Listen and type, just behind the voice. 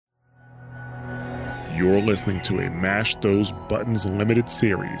You're listening to a Mash Those Buttons limited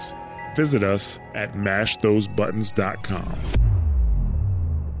series. Visit us at mashthosebuttons.com.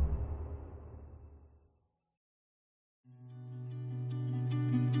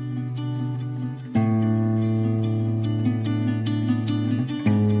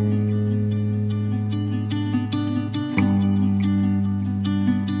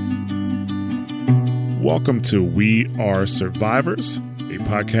 Welcome to We Are Survivors, a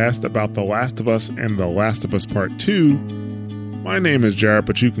podcast about The Last of Us and The Last of Us Part 2. My name is Jared,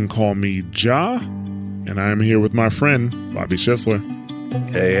 but you can call me Ja, and I am here with my friend, Bobby Schisler.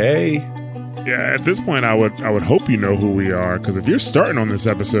 Hey. Yeah, at this point, I would hope you know who we are, because if you're starting on this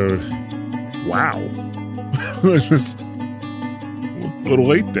episode, wow. Just a little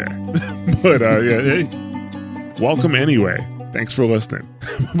late there. But, yeah, hey, welcome anyway. Thanks for listening.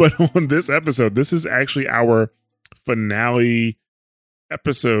 But on this episode, this is actually our finale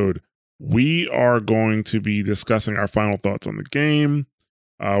episode. We are going to be discussing our final thoughts on the game.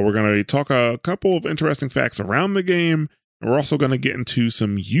 We're going to talk a couple of interesting facts around the game. And we're also going to get into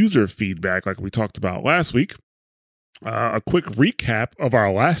some user feedback like we talked about last week. A quick recap of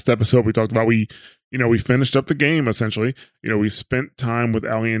our last episode. We talked about we finished up the game, essentially. We spent time with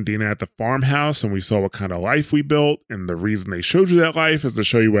Ellie and Dina at the farmhouse, and we saw what kind of life we built. And the reason they showed you that life is to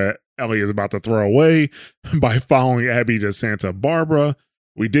show you what Ellie is about to throw away by following Abby to Santa Barbara.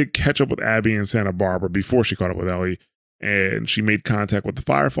 We did catch up with Abby in Santa Barbara before she caught up with Ellie, and she made contact with the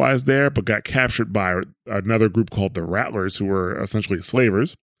Fireflies there, but got captured by another group called the Rattlers, who were essentially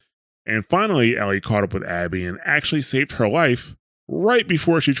slavers. And finally, Ellie caught up with Abby and actually saved her life right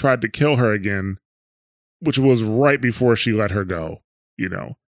before she tried to kill her again, which was right before she let her go,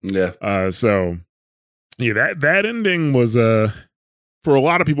 Yeah. So, yeah, that ending was, for a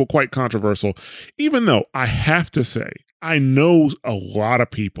lot of people, quite controversial, even though I have to say, I know a lot of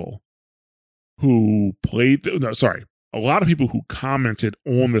people who a lot of people who commented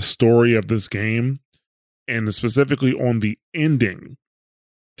on the story of this game and specifically on the ending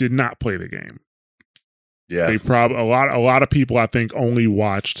did not play the game. Yeah. They a lot of people, I think, only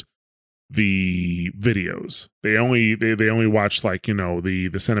watched the videos. They only watched the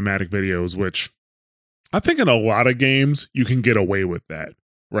cinematic videos, which I think in a lot of games you can get away with that,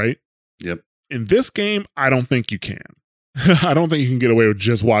 right? Yep. In this game, I don't think you can. I don't think you can get away with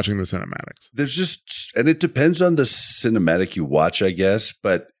just watching the cinematics. And it depends on the cinematic you watch, I guess,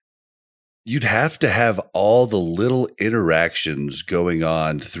 but you'd have to have all the little interactions going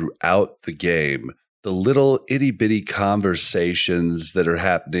on throughout the game, the little itty bitty conversations that are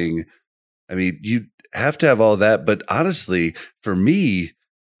happening. I mean, you have to have all that. But honestly, for me,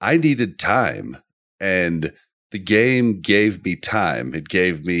 I needed time, and the game gave me time. It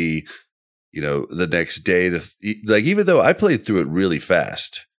gave me, the next day to even though I played through it really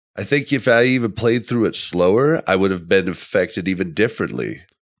fast, I think if I even played through it slower, I would have been affected even differently.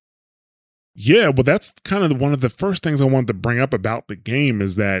 Yeah, well, that's kind of one of the first things I wanted to bring up about the game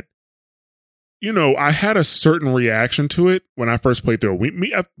is that, I had a certain reaction to it when I first played through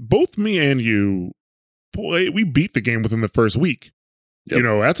it. Both me and you, we beat the game within the first week. Yep.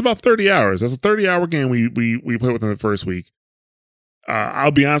 That's about 30 hours. That's a 30-hour game we played within the first week. I'll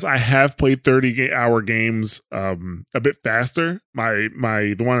be honest, I have played 30-hour games a bit faster.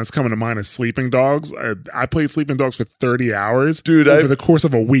 The one that's coming to mind is Sleeping Dogs. I played Sleeping Dogs for 30 hours, dude, over the course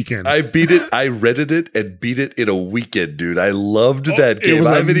of a weekend. I beat it. I rented it and beat it in a weekend, dude. I loved that game. It was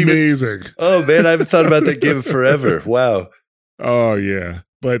amazing. Oh man, I haven't thought about that game in forever. Wow. Oh yeah,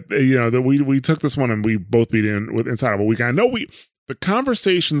 but we took this one and we both beat it inside of a weekend. I know the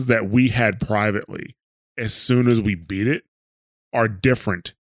conversations that we had privately as soon as we beat it are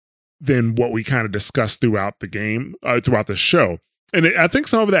different than what we kind of discussed throughout the game, throughout the show. And I think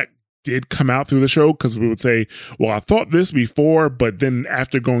some of that did come out through the show because we would say, well, I thought this before, but then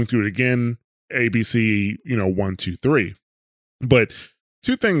after going through it again, ABC, 1, 2, 3. But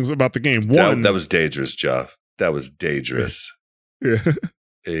two things about the game. One, that was dangerous, Jeff. That was dangerous. Yeah.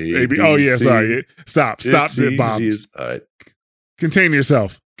 Oh, yeah, sorry. Stop it, Bob. All right. Contain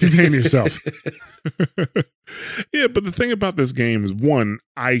yourself. Yeah, but the thing about this game is, one,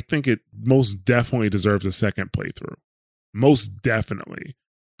 I think it most definitely deserves a second playthrough. Most definitely.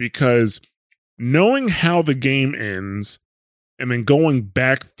 Because knowing how the game ends and then going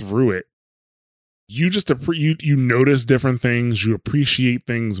back through it, you just you notice different things, you appreciate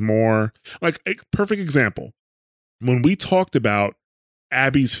things more. Like a perfect example, when we talked about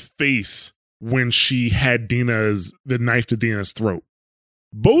Abby's face when she had the knife to Dina's throat,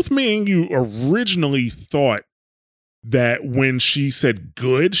 both me and you originally thought that when she said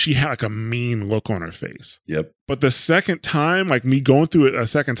good, she had like a mean look on her face. Yep. But the second time, like me going through it a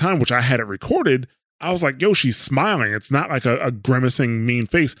second time, which I had it recorded, I was like, yo, she's smiling. It's not like a grimacing mean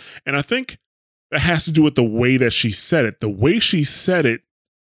face. And I think that has to do with the way that she said it. The way she said it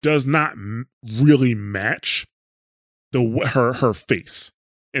does not really match her face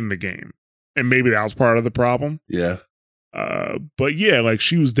in the game. And maybe that was part of the problem. Yeah. But yeah, like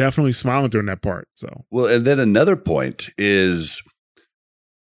she was definitely smiling during that part. So, well, and then another point is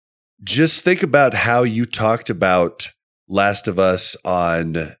just think about how you talked about Last of Us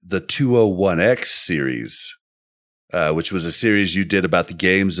on the 201X series, which was a series you did about the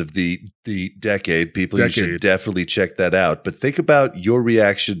games of the decade. People, you should definitely check that out. But think about your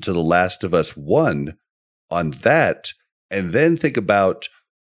reaction to The Last of Us 1 on that, and then think about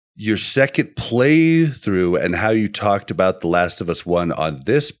your second playthrough and how you talked about The Last of Us 1 on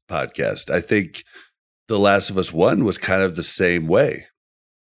this podcast. I think The Last of Us 1 was kind of the same way.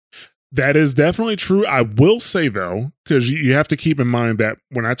 That is definitely true. I will say, though, because you have to keep in mind that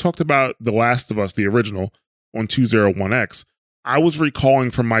when I talked about The Last of Us, the original, on 201X, I was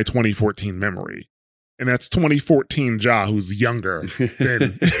recalling from my 2014 memory. And that's 2014 Ja, who's younger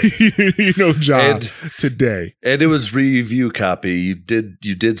than Ja today. And it was review copy. You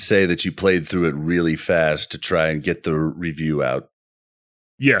did say that you played through it really fast to try and get the review out.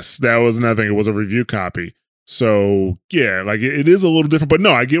 Yes, that was another thing. It was a review copy. So yeah, like it is a little different. But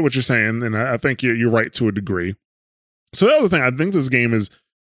no, I get what you're saying, and I think you're right to a degree. So the other thing, I think this game is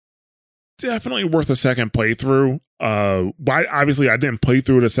definitely worth a second playthrough. Obviously I didn't play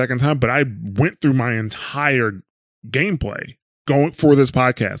through it a second time, but I went through my entire gameplay going for this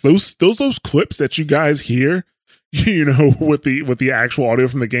podcast. Those clips that you guys hear, with the actual audio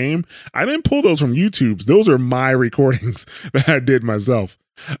from the game, I didn't pull those from YouTube's. Those are my recordings that I did myself.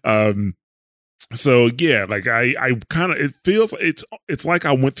 So yeah, like I kind of, it feels it's like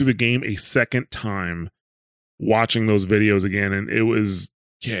I went through the game a second time watching those videos again, and it was.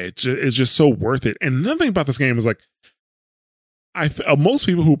 Yeah, it's just so worth it. And another thing about this game is like, most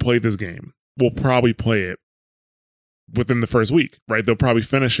people who play this game will probably play it within the first week, right? They'll probably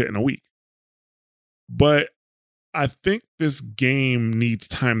finish it in a week. But I think this game needs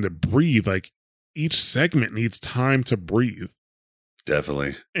time to breathe. Like each segment needs time to breathe.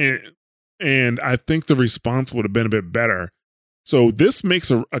 Definitely. And I think the response would have been a bit better. So this makes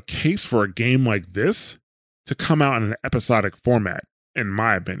a case for a game like this to come out in an episodic format. In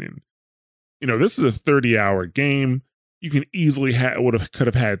my opinion, this is a 30-hour game. You can easily could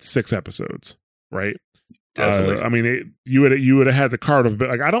have had 6 episodes, right? Definitely. I mean, you would have had the card of, but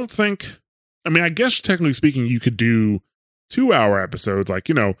like, I guess technically speaking, you could do 2-hour episodes. Like,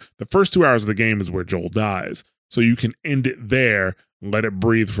 the first 2 hours of the game is where Joel dies, so you can end it there, and let it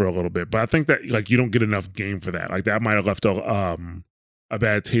breathe for a little bit. But I think that like you don't get enough game for that. Like that might have left a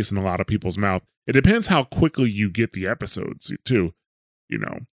bad taste in a lot of people's mouth. It depends how quickly you get the episodes too.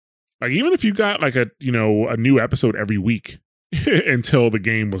 Like even if you got like a new episode every week until the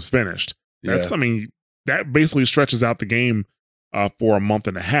game was finished, that basically stretches out the game for a month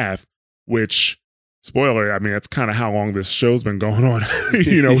and a half, which, spoiler, I mean, that's kind of how long this show's been going on.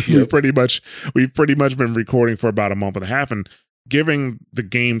 We've pretty much been recording for about a month and a half, and giving the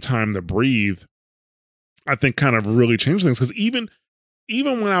game time to breathe, I think kind of really changed things. Because even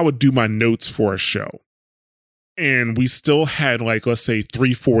when I would do my notes for a show, and we still had like, let's say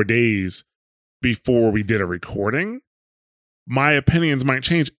 3-4 days before we did a recording, my opinions might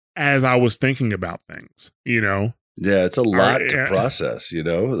change as I was thinking about things, Yeah, it's a lot to process,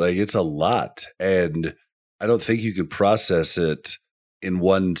 like it's a lot. And I don't think you can process it in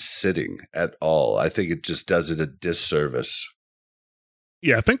one sitting at all. I think it just does it a disservice.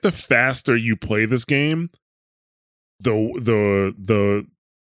 Yeah, I think the faster you play this game, the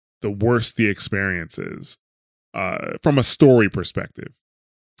worse the experience is. From a story perspective,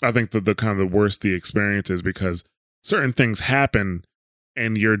 I think the kind of the worse the experience is, because certain things happen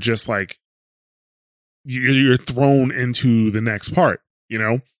and you're just like, you're thrown into the next part,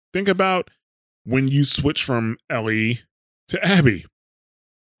 Think about when you switch from Ellie to Abby.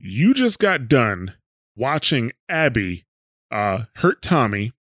 You just got done watching Abby hurt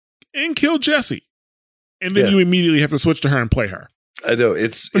Tommy and kill Jesse. And then you immediately have to switch to her and play her. I know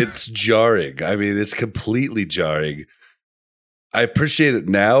it's jarring. I mean, it's completely jarring. I appreciate it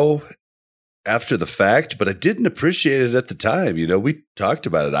now after the fact, but I didn't appreciate it at the time. We talked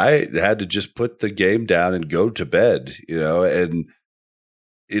about it. I had to just put the game down and go to bed, and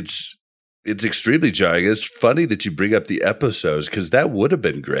it's extremely jarring. It's funny that you bring up the episodes, because that would have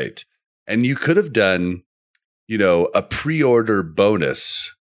been great. And you could have done, a pre-order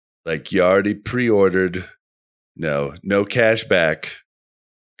bonus. Like you already pre-ordered. No cash back.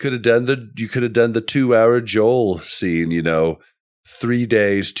 You could have done the 2-hour Joel scene, 2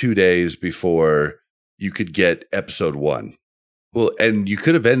 days before you could get episode 1. Well, and you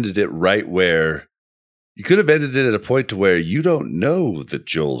could have ended it right where you could have ended it at a point to where you don't know that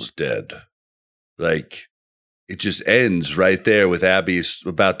Joel's dead. Like, it just ends right there with Abby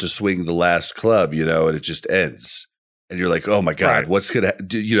about to swing the last club, and it just ends. And you're like, oh my God, Right. what's going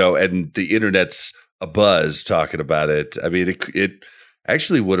to, and the internet's abuzz talking about it. I mean, it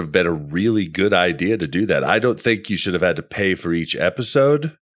actually would have been a really good idea to do that. I don't think you should have had to pay for each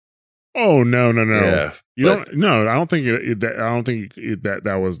episode. Oh, no. Yeah, You don't. No, I don't think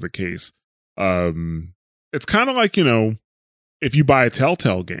that was the case. It's kind of like, if you buy a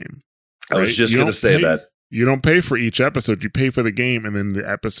Telltale game. I was just going to say that. You don't pay for each episode. You pay for the game, and then the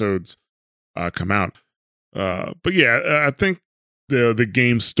episodes come out. But yeah, I think the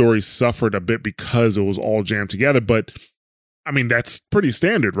game's story suffered a bit because it was all jammed together. But I mean, that's pretty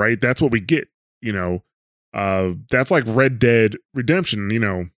standard, right? That's what we get. That's like Red Dead Redemption.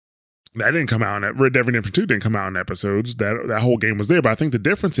 That didn't come out. Red Dead Redemption 2 didn't come out in episodes. That whole game was there. But I think the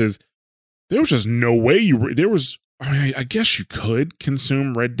difference is there was just no way I guess you could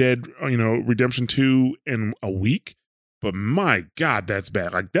consume Red Dead, Redemption 2 in a week, but my God, that's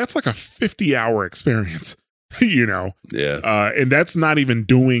bad. Like, that's like a 50-hour experience, Yeah. And that's not even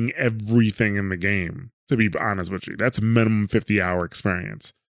doing everything in the game, to be honest with you. That's a minimum 50-hour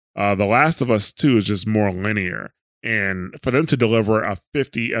experience. The Last of Us 2 is just more linear, and for them to deliver a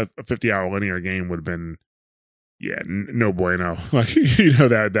 50-hour linear game would have been, no bueno. Like,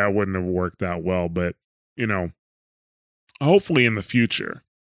 that wouldn't have worked out well, but, hopefully in the future,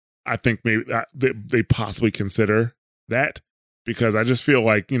 I think maybe they possibly consider that, because I just feel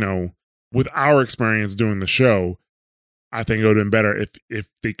like, with our experience doing the show, I think it would have been better if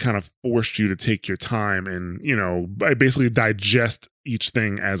they kind of forced you to take your time and, basically digest each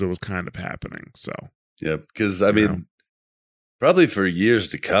thing as it was kind of happening. So, yeah, because I mean, probably for years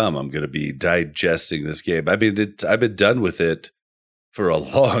to come, I'm going to be digesting this game. I mean, I've been done with it for a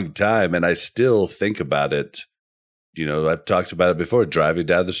long time, and I still think about it. I've talked about it before, driving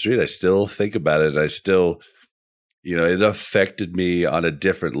down the street. I still think about it. I still, it affected me on a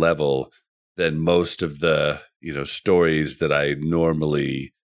different level than most of the, stories that I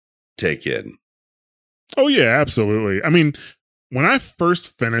normally take in. Oh, yeah, absolutely. I mean, when I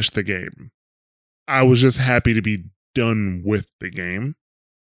first finished the game, I was just happy to be done with the game.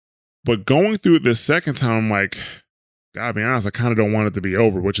 But going through it this second time, I'm like, gotta be honest, I kind of don't want it to be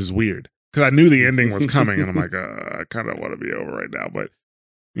over, which is weird. Because I knew the ending was coming, and I'm like, I kind of want to be over right now, but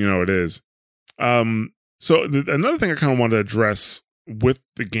it is. So another thing I kind of wanted to address with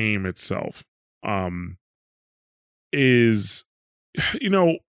the game itself, is,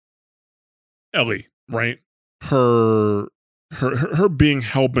 Ellie, right? Her being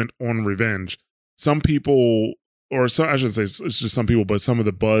hell-bent on revenge. Some people, or some, I shouldn't say it's just some people, but some of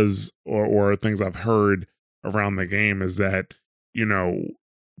the buzz or things I've heard around the game is that,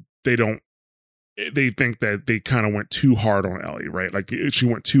 they think that they kind of went too hard on Ellie, right? Like, she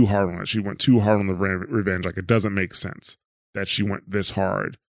went too hard on it. She went too hard on the revenge. Like, it doesn't make sense that she went this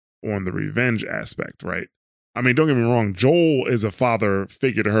hard on the revenge aspect, right? I mean, don't get me wrong. Joel is a father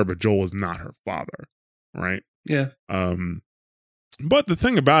figure to her, but Joel is not her father, right? Yeah. But the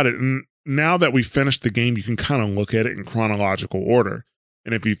thing about it, and now that we finished the game, you can kind of look at it in chronological order.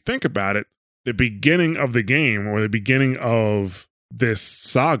 And if you think about it, the beginning of the game, or the beginning of this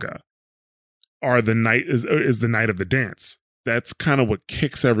saga, are the night is the night of the dance. That's kind of what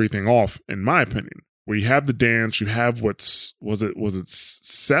kicks everything off, in my opinion. Where you have the dance, you have was it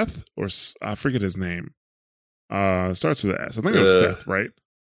Seth, or I forget his name. Starts with an S. I think it was Seth, right?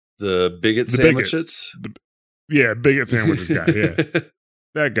 The bigot sandwiches. Bigot sandwiches guy. Yeah,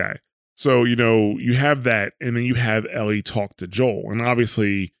 that guy. So you have that, and then you have Ellie talk to Joel, and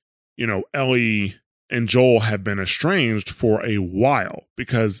obviously, Ellie and Joel have been estranged for a while,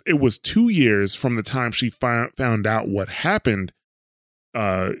 because it was 2 years from the time she found out what happened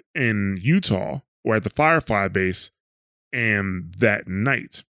in Utah, or at the Firefly base, and that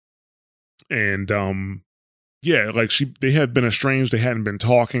night. And they had been estranged. They hadn't been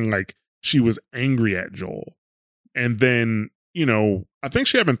talking. Like, she was angry at Joel. And then, I think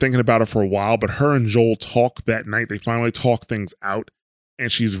she had been thinking about it for a while, but her and Joel talk that night. They finally talk things out.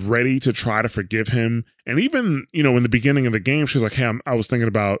 And she's ready to try to forgive him. And even, in the beginning of the game, she's like, hey, I was thinking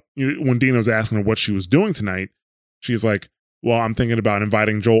about, when Dina was asking her what she was doing tonight, she's like, well, I'm thinking about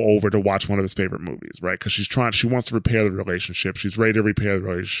inviting Joel over to watch one of his favorite movies, right? Because she wants to repair the relationship. She's ready to repair the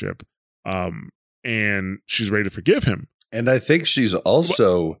relationship. And she's ready to forgive him. And I think she's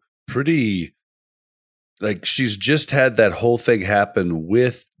also pretty, like, she's just had that whole thing happen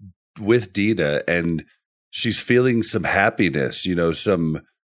with Dina, and she's feeling some happiness, some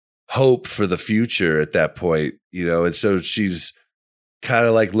hope for the future at that point, and so she's kind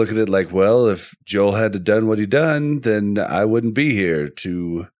of like looking at it like, well, if Joel had done what he done, then I wouldn't be here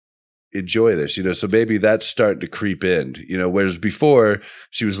to enjoy this, so maybe that's starting to creep in, whereas before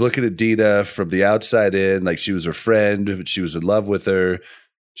she was looking at Dina from the outside in, like she was her friend, she was in love with her,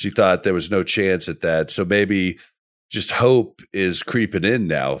 she thought there was no chance at that, so maybe just hope is creeping in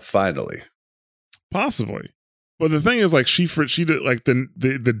now finally. Possibly. But the thing is, like, she did, like,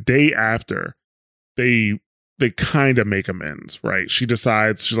 the day after they kind of make amends, right? She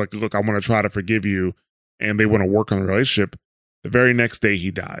decides, she's like, look, I want to try to forgive you, and they want to work on the relationship. The very next day he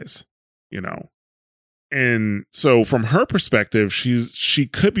dies, and so from her perspective, she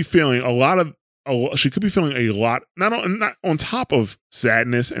could be feeling a lot, not on top of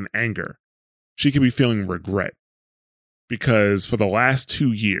sadness and anger, she could be feeling regret, because for the last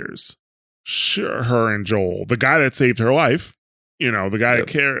 2 years, sure, her and Joel, the guy that saved her life, the guy that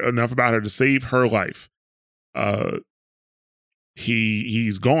cared enough about her to save her life,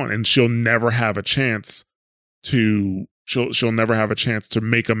 he's gone, and she'll never have a chance to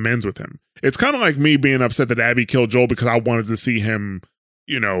make amends with him. It's kind of like me being upset that Abby killed Joel because I wanted to see him,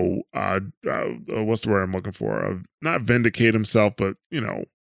 what's the word I'm looking for? Not vindicate himself, but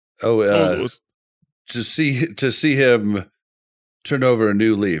to see him turn over a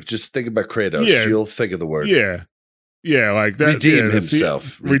new leaf. Just think about Kratos. Yeah. You'll think of the word. Yeah, like that. Redeem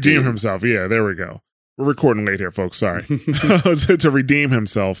himself. Redeem himself. Yeah, there we go. We're recording late here, folks. Sorry. To redeem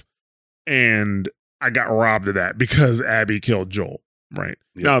himself. And I got robbed of that because Abby killed Joel. Right.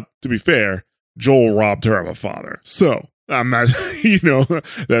 Yeah. Now, to be fair, Joel robbed her of a father. So I'm not,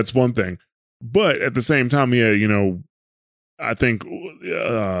 that's one thing. But at the same time, I think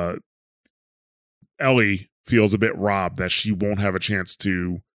Ellie feels a bit robbed that she won't have a chance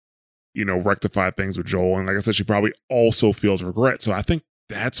to, rectify things with Joel. And like I said, she probably also feels regret. So I think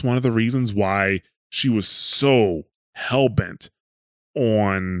that's one of the reasons why she was so hell-bent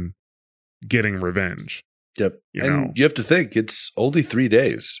on getting revenge. Yep. You have to think it's only 3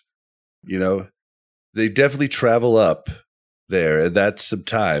 days. They definitely travel up there, and that's some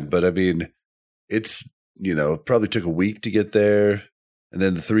time. But I mean, it's, probably took a week to get there, and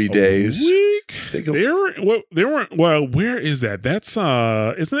then the 3 days. Where is that? That's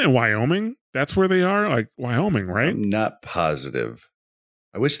isn't it in Wyoming? That's where they are, like Wyoming, right? I'm not positive.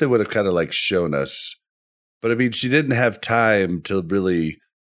 I wish they would have kind of like shown us, but I mean, she didn't have time to really,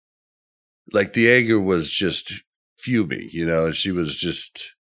 like, the anger was just fuming,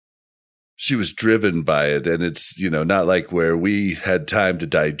 she was driven by it, and it's, not like where we had time to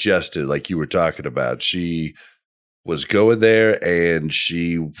digest it, like you were talking about. She was going there, and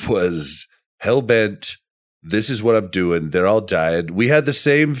she was hell-bent. This is what I'm doing. They're all dying. We had the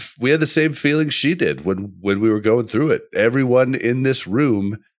same feeling she did when we were going through it. Everyone in this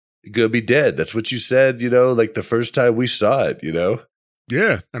room gonna be dead. That's what you said, like the first time we saw it,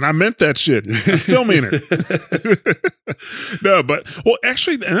 Yeah, and I meant that shit. I still mean it. No, but, well,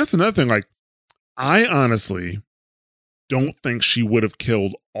 actually, and that's another thing, like, I honestly don't think she would have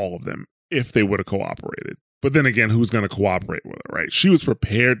killed all of them if they would have cooperated. But then again, who's going to cooperate with her, right? She was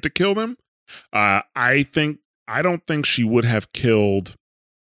prepared to kill them. I don't think she would have killed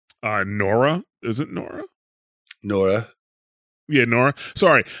Nora. Is it Nora? Nora. Yeah, Nora.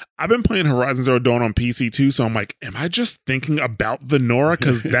 Sorry, I've been playing Horizon Zero Dawn on PC too, so I'm like, am I just thinking about the Nora?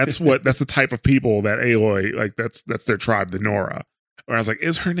 Because that's the type of people that Aloy, like, that's their tribe, the Nora. Or I was like,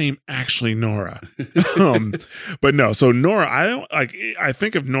 is her name actually Nora? But no. So Nora, I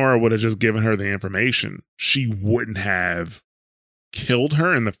think if Nora would have just given her the information, she wouldn't have killed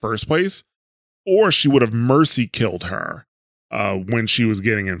her in the first place, or she would have mercy killed her when she was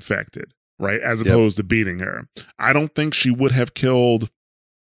getting infected. Right, as opposed to beating her. I don't think she would have killed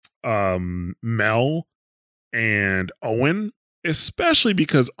Mel and Owen, especially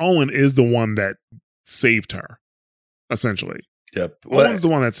because Owen is the one that saved her, essentially. Yep. Owen's the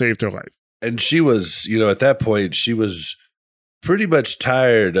one that saved her life. And she was, at that point, she was pretty much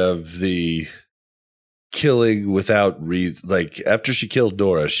tired of the killing without reason. Like, after she killed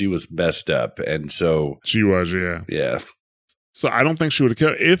Nora, she was messed up. And so she was, yeah. Yeah. So I don't think she would have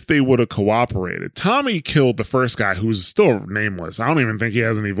killed if they would have cooperated. Tommy killed the first guy, who's still nameless. I don't even think he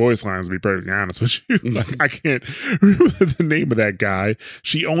has any voice lines, to be perfectly honest with you. Like, I can't remember the name of that guy.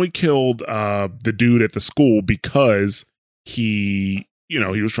 She only killed the dude at the school because he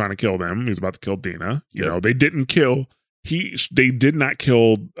was trying to kill them. He was about to kill Dina. They didn't kill. They did not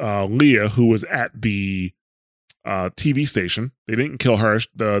kill Leah, who was at the TV station. They didn't kill her.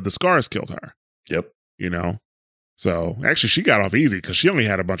 The Scars killed her. Yep. So actually, she got off easy because she only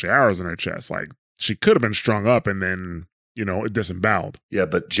had a bunch of arrows in her chest. Like, she could have been strung up and then disemboweled. Yeah,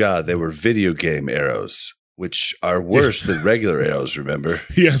 but Ja, they were video game arrows, which are worse than regular arrows, remember?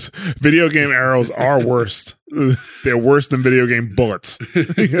 Yes, video game arrows are worse. They're worse than video game bullets.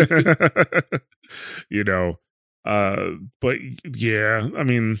 But yeah, I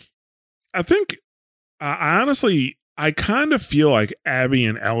mean, I think I kind of feel like Abby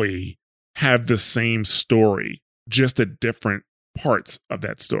and Ellie have the same story, just at different parts of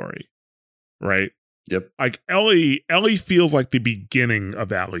that story, right? Yep. Like Ellie feels like the beginning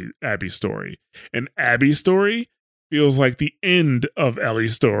of Abby's story, and Abby's story feels like the end of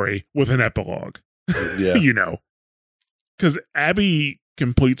Ellie's story with an epilogue. Yeah. Because Abby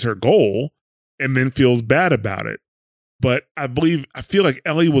completes her goal and then feels bad about it. But I feel like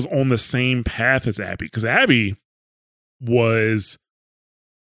Ellie was on the same path as Abby, because Abby was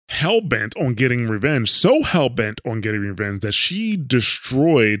hell-bent on getting revenge, so hell-bent on getting revenge that she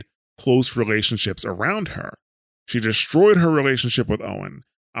destroyed close relationships around her. She destroyed her relationship with Owen.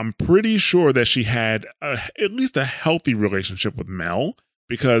 I'm pretty sure that she had at least a healthy relationship with Mel,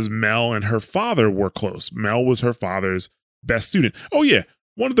 because Mel and her father were close. Mel was her father's best student. Oh yeah,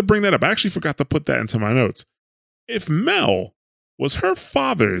 wanted to bring that up. I actually forgot to put that into my notes. If Mel was her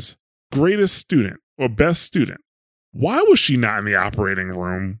father's greatest student or best student, why was she not in the operating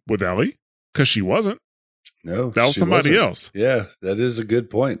room with Ellie? Because she wasn't. No, that was somebody else. Yeah, that is a good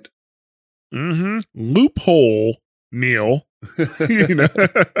point. Loophole, Neil.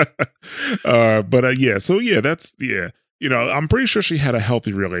 I'm pretty sure she had a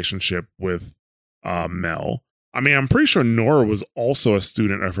healthy relationship with Mel. I mean, I'm pretty sure Nora was also a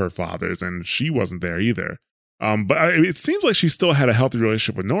student of her father's, and she wasn't there either. But it seems like she still had a healthy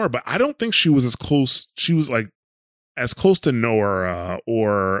relationship with Nora, but I don't think she was as close. She was like as close to Nora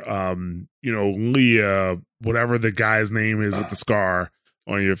or Leah, whatever the guy's name is with the scar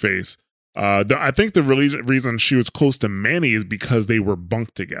on your face. I think the reason she was close to Manny is because they were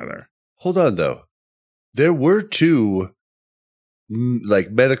bunked together. Hold on, though. There were two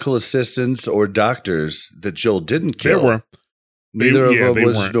medical assistants or doctors that Joel didn't kill. There were. Neither of them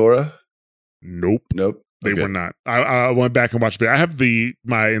was weren't. Nora? Nope. They were not. I went back and watched it. I have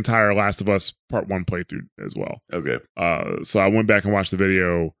my entire Last of Us Part 1 playthrough as well. Okay. So I went back and watched the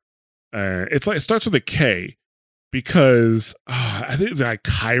video. It starts with a K, because I think it's like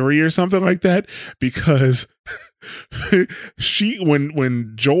Kyrie or something like that, because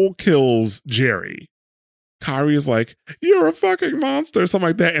when Joel kills Jerry, Kyrie is like, "You're a fucking monster," or something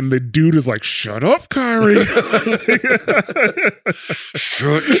like that, and the dude is like, "Shut up, Kyrie."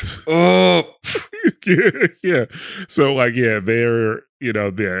 Shut up. Yeah. So they're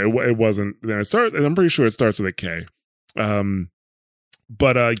it wasn't. Then it starts. I'm pretty sure it starts with a K.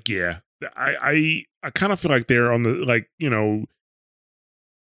 I kind of feel like they're on the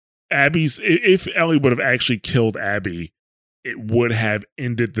Abby's. If Ellie would have actually killed Abby, it would have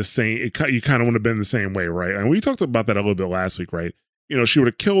ended the same. You kind of would have been the same way, right? And we talked about that a little bit last week, right? She would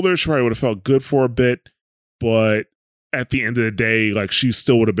have killed her. She probably would have felt good for a bit, but at the end of the day, she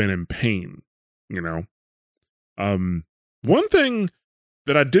still would have been in pain. One thing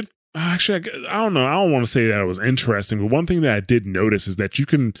that I did, actually, I don't know. I don't want to say that it was interesting, but one thing that I did notice is that you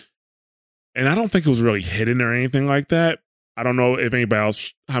can, and I don't think it was really hidden or anything like that. I don't know if anybody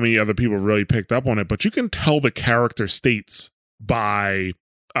else, how many other people really picked up on it, but you can tell the character states by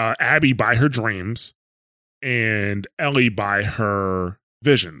Abby by her dreams and Ellie by her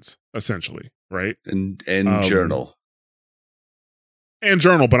visions, essentially, right? And journal. And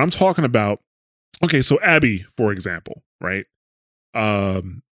journal, but I'm talking about, okay, so Abby, for example, right?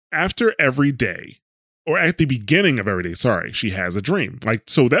 After every day, or at the beginning of every day, she has a dream.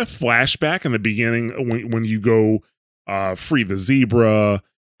 So that flashback in the beginning when you go free the zebra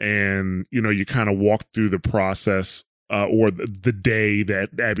and, you kind of walk through the process or the day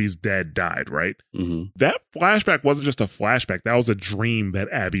that Abby's dad died, right? Mm-hmm. That flashback wasn't just a flashback. That was a dream that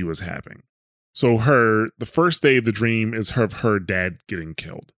Abby was having. So the first day of the dream is her dad getting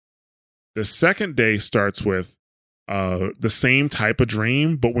killed. The second day starts with the same type of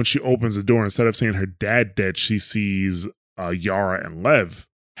dream, but when she opens the door, instead of seeing her dad dead, she sees Yara and Lev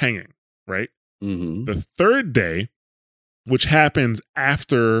hanging, right? Mm-hmm. The third day, which happens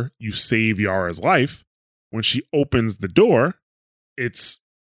after you save Yara's life, when she opens the door, it's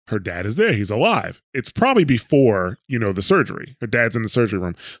her dad is there. He's alive. It's probably before, the surgery. Her dad's in the surgery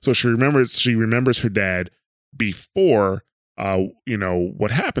room. So she remembers her dad before,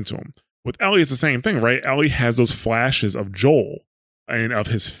 what happened to him. With Ellie, it's the same thing, right? Ellie has those flashes of Joel and of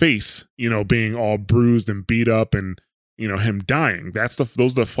his face, being all bruised and beat up and, him dying. Those are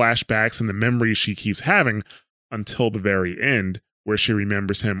the flashbacks and the memories she keeps having until the very end where she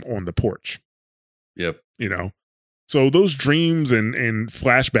remembers him on the porch. Yep. So those dreams and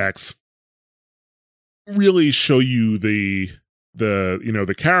flashbacks really show you the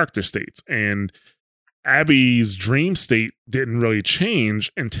character states. And Abby's dream state didn't really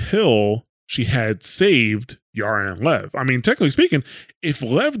change until she had saved Yara and Lev. I mean, technically speaking, if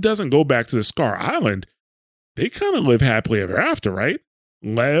Lev doesn't go back to the Scar Island, they kind of live happily ever after, right?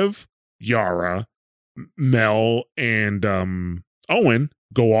 Lev, Yara, Mel, and Owen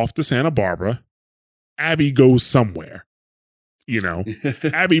go off to Santa Barbara. Abby goes somewhere.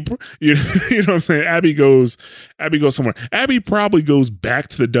 Abby, you know what I'm saying? Abby goes somewhere. Abby probably goes back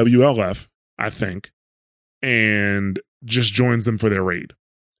to the WLF, I think, and just joins them for their raid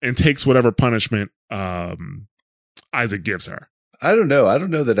and takes whatever punishment Isaac gives her. I don't know. I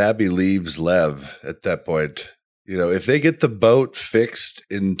don't know that Abby leaves Lev at that point. If they get the boat fixed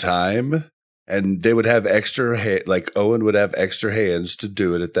in time and they would have extra, like Owen would have extra hands to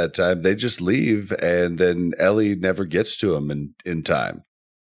do it at that time, they just leave and then Ellie never gets to him in time.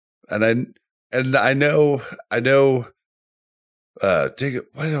 And I know, why do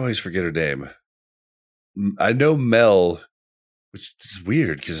I always forget her name? I know Mel, which is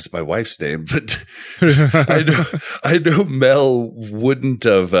weird because it's my wife's name, but I know Mel wouldn't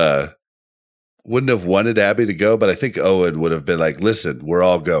have wanted Abby to go, but I think Owen would have been like, listen, we're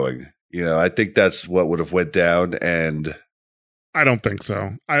all going. I think that's what would have went down. And I don't think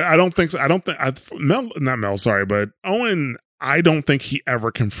so. I don't think so. But Owen, I don't think he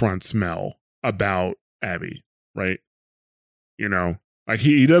ever confronts Mel about Abby, right? Like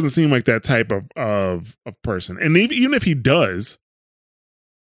he doesn't seem like that type of person. And even if he does,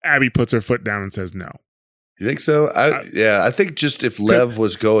 Abby puts her foot down and says no. You think so? I think just if Lev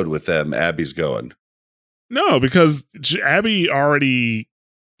was going with them, Abby's going. No, because Abby already,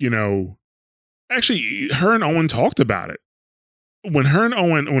 actually, her and Owen talked about it. When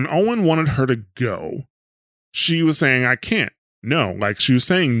Owen wanted her to go, she was saying, I can't. No, like she was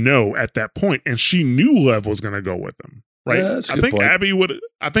saying no at that point, and she knew Lev was going to go with them, right? Yeah, that's a good point.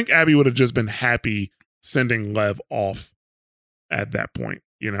 I think Abby would have just been happy sending Lev off at that point,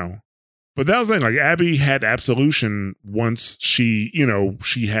 But that was the thing, like Abby had absolution once she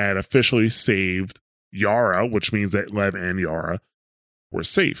had officially saved Yara, which means that Lev and Yara were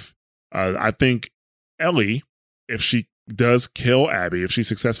safe. I think Ellie, if she does kill Abby, if she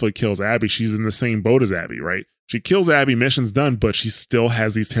successfully kills Abby, she's in the same boat as Abby, right? She kills Abby, mission's done, but she still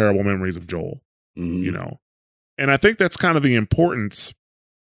has these terrible memories of Joel, And I think that's kind of the importance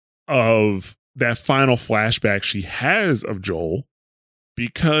of that final flashback she has of Joel,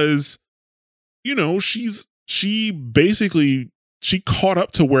 because, she basically caught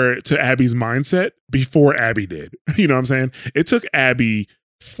up to Abby's mindset before Abby did. You know what I'm saying? It took Abby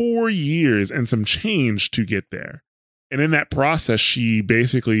 4 years and some change to get there. And in that process, she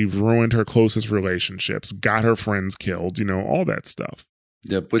basically ruined her closest relationships, got her friends killed, all that stuff.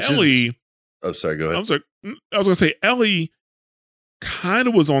 Yeah, Ellie, oh, sorry, go ahead. I was going to say, Ellie kind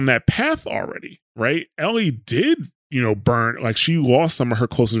of was on that path already, right? Ellie did, burn, like she lost some of her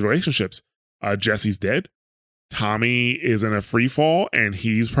closest relationships. Jesse's dead. Tommy is in a free fall, and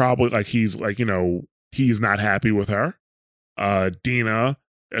he's probably he's not happy with her. Dina,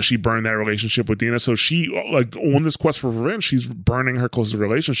 she burned that relationship with Dina. So she, on this quest for revenge, she's burning her closest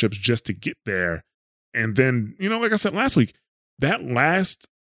relationships just to get there. And then, like I said last week, that last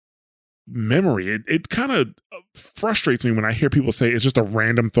memory, it kind of frustrates me when I hear people say it's just a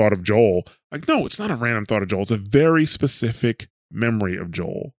random thought of Joel. Like, no, it's not a random thought of Joel. It's a very specific memory of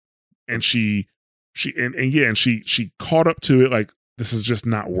Joel. And she caught up to it like, this is just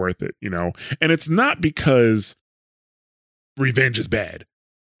not worth it, And it's not because revenge is bad.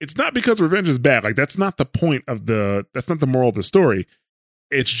 It's not because revenge is bad. Like, that's not the point of that's not the moral of the story.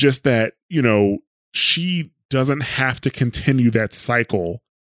 It's just that, she doesn't have to continue that cycle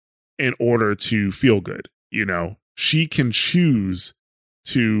in order to feel good. She can choose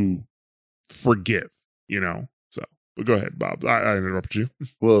to forgive, So, but go ahead, Bob. I interrupted you.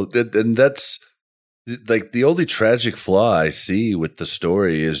 Well, and that's like the only tragic flaw I see with the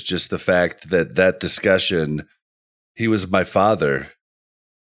story is just the fact that discussion, he was my father,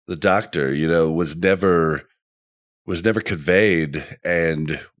 the doctor, was never conveyed,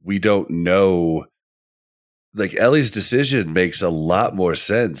 and we don't know. Like, Ellie's decision makes a lot more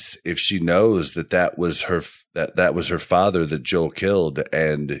sense if she knows that was her father that Joel killed,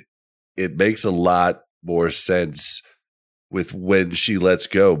 and it makes a lot more sense with when she lets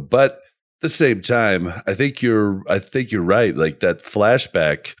go. But at the same time, I think you're right. Like, that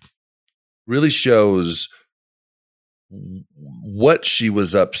flashback really shows what she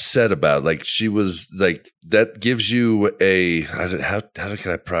was upset about. Like, she was like, that gives you how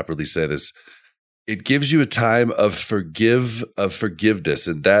can I properly say this? it gives you a time of forgiveness,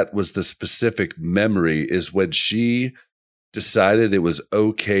 and that was the specific memory, is when she decided it was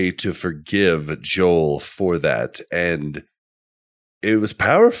okay to forgive Joel for that. And it was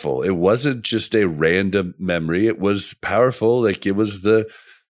powerful. It wasn't just a random memory. It was powerful. Like it was the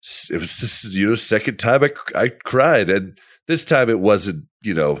second time I cried. And this time it wasn't,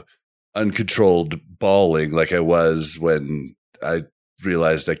 uncontrolled bawling like I was when I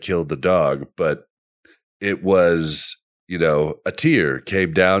realized I killed the dog, but it was, a tear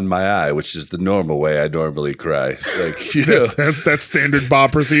came down my eye, which is the normal way I normally cry. Like, that's standard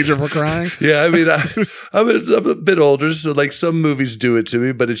Bob procedure for crying. Yeah, I mean, I'm a bit older, so like some movies do it to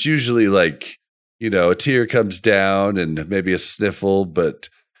me, but it's usually like, a tear comes down and maybe a sniffle, but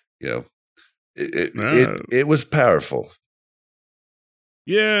it was powerful.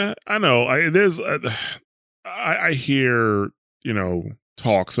 Yeah, I know. I hear,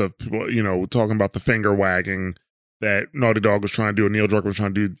 talks of people, talking about the finger wagging that Naughty Dog was trying to do, and Neil Druckmann was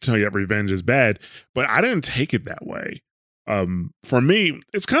trying to do, tell you that revenge is bad. But I didn't take it that way. For me,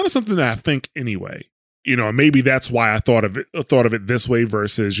 it's kind of something that I think anyway. Maybe that's why I thought of it this way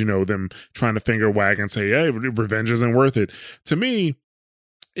versus, them trying to finger wag and say, hey, revenge isn't worth it. To me,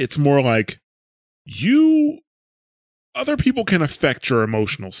 it's more like other people can affect your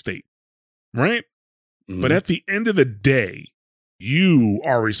emotional state, right? Mm-hmm. But at the end of the day, you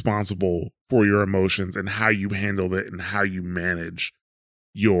are responsible for your emotions and how you handle it and how you manage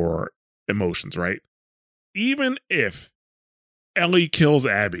your emotions, right? Even if Ellie kills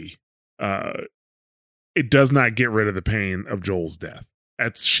Abby, it does not get rid of the pain of Joel's death.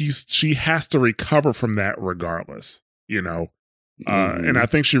 She has to recover from that regardless, And I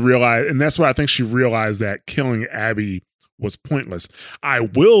think she realized, and that's why I think she realized that killing Abby was pointless. I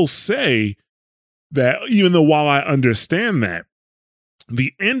will say that even though while I understand that,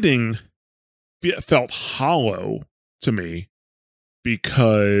 the ending felt hollow to me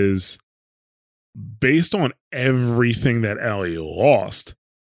because based on everything that Ellie lost,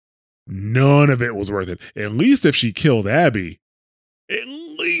 none of it was worth it. At least if she killed Abby, at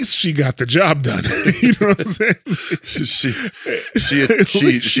least she got the job done. You know what I'm saying?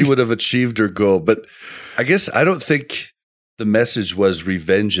 she would have achieved her goal. But I guess I don't think the message was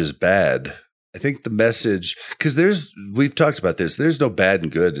revenge is bad. I think the message, because we've talked about this, there's no bad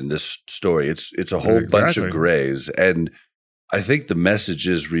and good in this story. It's a whole bunch of grays. And I think the message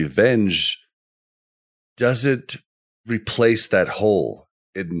is revenge doesn't replace that hole.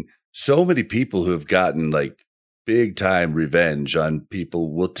 And so many people who have gotten like big time revenge on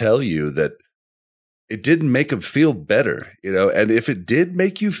people will tell you that it didn't make them feel better, and if it did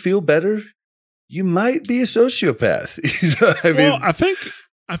make you feel better, you might be a sociopath.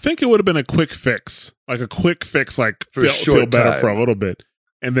 I think it would have been a quick fix, like feel better for a little bit.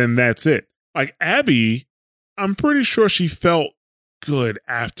 And then that's it. Like Abby, I'm pretty sure she felt good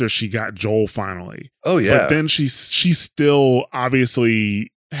after she got Joel finally. Oh yeah. But then she's still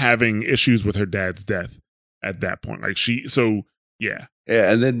obviously having issues with her dad's death at that point. Yeah.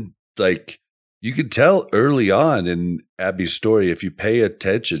 Yeah. And then like you could tell early on in Abby's story, if you pay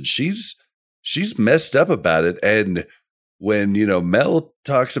attention, she's messed up about it. And when, Mel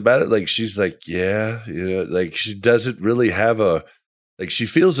talks about it, like, she's like, yeah, like she doesn't really have she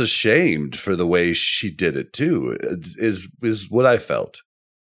feels ashamed for the way she did it too, is what I felt.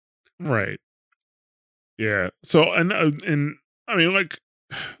 Right. Yeah. So, and I mean, like,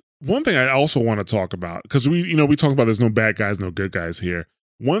 one thing I also want to talk about, because we talk about there's no bad guys, no good guys here.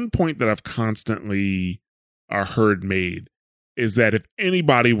 One point that I've constantly heard made is that if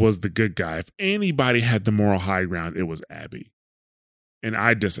anybody was the good guy, if anybody had the moral high ground, it was Abby. And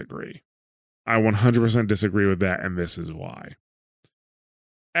I disagree. I 100% disagree with that, and this is why.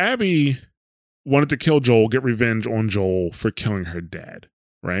 Abby wanted to kill Joel, get revenge on Joel for killing her dad,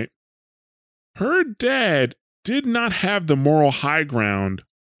 right? Her dad did not have the moral high ground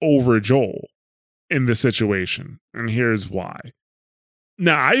over Joel in this situation, and here's why.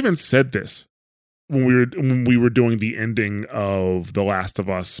 Now, I even said this when we were doing the ending of The Last of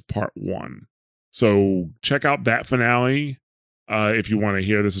Us Part 1. So check out that finale if you want to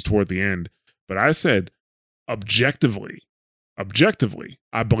hear. This is toward the end. But I said, objectively, I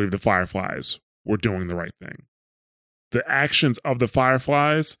believe the Fireflies were doing the right thing. The actions of the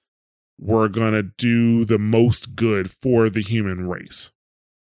Fireflies were going to do the most good for the human race.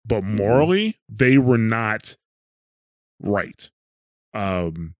 But morally, they were not right.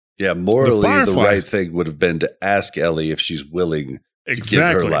 Yeah, morally, the right thing would have been to ask Ellie if she's willing to give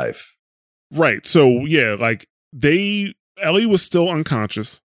her life. Right. So, yeah, like Ellie was still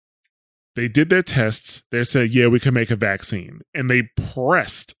unconscious. They did their tests. They said, yeah, we can make a vaccine. And they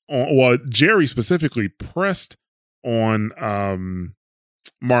pressed on, well, Jerry specifically pressed on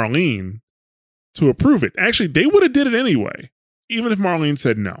Marlene to approve it. Actually, they would have did it anyway, even if Marlene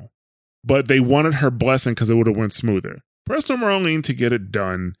said no. But they wanted her blessing because it would have went smoother. Pressed on Marlene to get it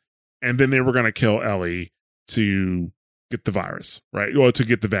done. And then they were going to kill Ellie to get the virus, right? Or to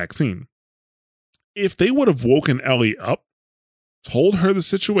get the vaccine. If they would have woken Ellie up, told her the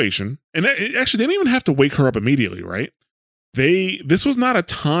situation, and actually they didn't even have to wake her up immediately, right? This was not a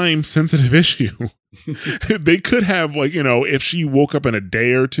time sensitive issue. They could have, like, you know, if she woke up in a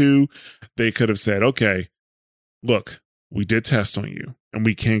day or two, they could have said, okay, look, we did test on you and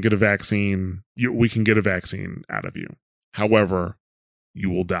we can get a vaccine. We can get a vaccine out of you. However, you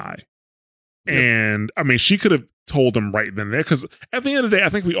will die. Yep. And I mean, she could have told him right then and there, because at the end of the day, I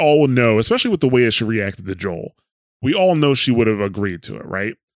think we all know, especially with the way she reacted to Joel, we all know she would have agreed to it,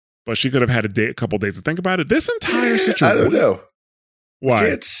 right? But she could have had a couple days to think about it. This entire situation, I don't know. Why? I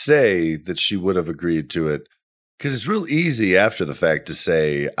can't say that she would have agreed to it, because it's real easy after the fact to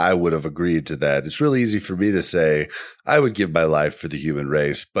say I would have agreed to that. It's real easy for me to say I would give my life for the human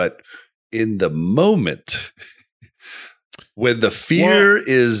race, but in the moment, when the fear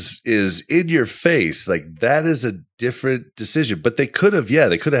is in your face, like, that is a different decision. But they could have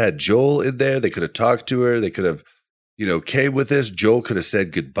had Joel in there. They could have talked to her. They could have, you know, came with this. Joel could have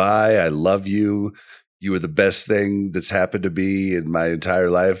said goodbye. I love you. You were the best thing that's happened to me in my entire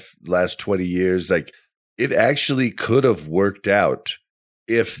life, last 20 years. Like, it actually could have worked out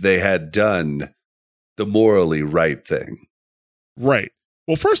if they had done the morally right thing. Right.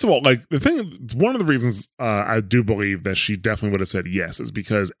 Well, first of all, like, one of the reasons I do believe that she definitely would have said yes is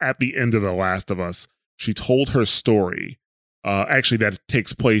because at the end of The Last of Us, she told her story. Actually, that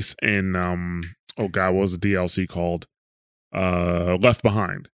takes place in, what was the DLC called? Left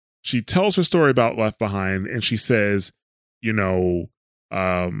Behind. She tells her story about Left Behind, and she says, you know,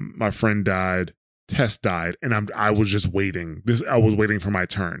 my friend died, Tess died, and I was just waiting. I was waiting for my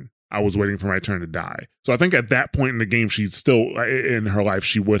turn. I was waiting for my turn to die. So I think at that point in the game, she's still in her life,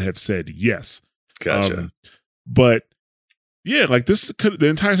 she would have said yes. Gotcha. But yeah, like, the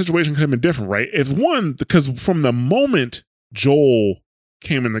entire situation could have been different, right? Because from the moment Joel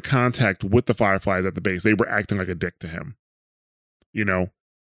came into contact with the Fireflies at the base, they were acting like a dick to him. You know,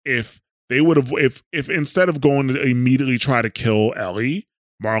 if instead of going to immediately try to kill Ellie,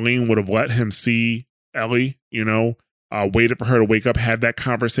 Marlene would have let him see Ellie, you know, waited for her to wake up, had that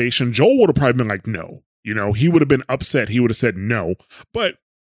conversation. Joel would have probably been like, no, you know, he would have been upset. He would have said no, but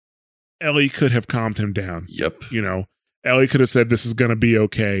Ellie could have calmed him down. Yep. You know, Ellie could have said, this is going to be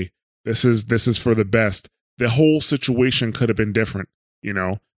okay. This is for the best. The whole situation could have been different, you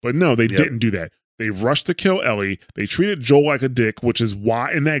know, but no, they didn't do that. They rushed to kill Ellie. They treated Joel like a dick, which is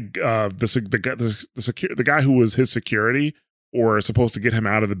why, and that the guy who was his security or supposed to get him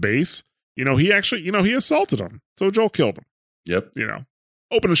out of the base, you know, he assaulted him. So Joel killed him. Yep. You know,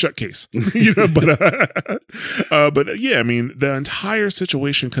 open and shut case. You know, but yeah, I mean, the entire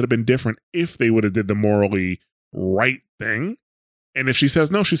situation could have been different if they would have did the morally right thing. And if she says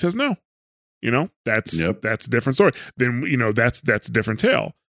no, she says no. You know, that's a different story. Then, you know, that's a different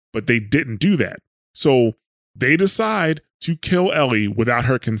tale. But they didn't do that. So they decide to kill Ellie without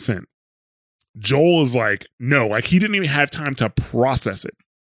her consent. Joel is like, no, like, he didn't even have time to process it.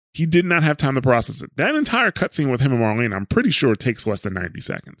 He did not have time to process it. That entire cutscene with him and Marlene, I'm pretty sure it takes less than 90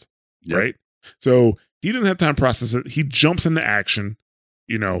 seconds. Yep. Right? So he didn't have time to process it. He jumps into action.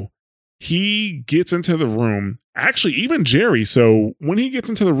 You know, he gets into the room. Actually, even Jerry. So when he gets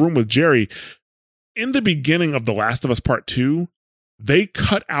into the room with Jerry, in the beginning of The Last of Us Part 2, they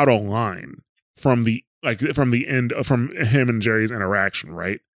cut out a line from the end, from him and Jerry's interaction,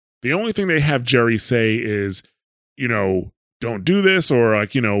 right? The only thing they have Jerry say is, you know, don't do this, or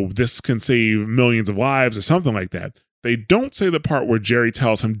like, you know, this can save millions of lives or something like that. They don't say the part where Jerry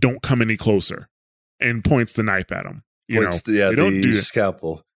tells him, don't come any closer, and points the knife at him. They don't do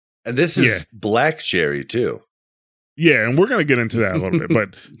scalpel. And this is Black Jerry too. Yeah, and we're going to get into that a little bit.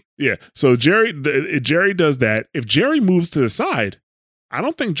 But yeah, so Jerry does that. If Jerry moves to the side, I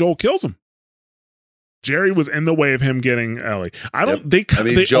don't think Joel kills him. Jerry was in the way of him getting Ellie. Joel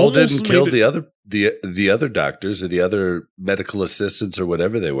didn't kill the other doctors or the other medical assistants or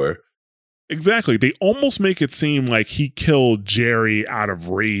whatever they were. Exactly. They almost make it seem like he killed Jerry out of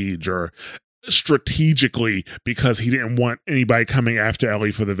rage or strategically because he didn't want anybody coming after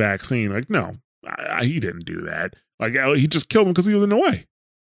Ellie for the vaccine. Like, no, he didn't do that. Like, he just killed him because he was in the way.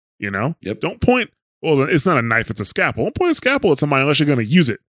 You know? Yep. Don't point. Well, it's not a knife, it's a scalpel. Don't point a scalpel at somebody unless you're going to use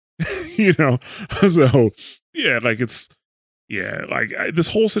it. You know? So, yeah, like, it's, Yeah, like this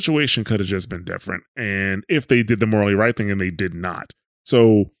whole situation could have just been different. And if they did the morally right thing and they did not.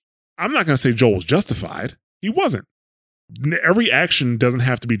 So I'm not going to say Joel was justified. He wasn't. Every action doesn't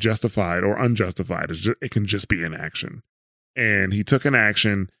have to be justified or unjustified. It can just be an action. And he took an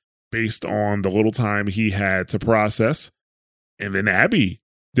action based on the little time he had to process. And then Abby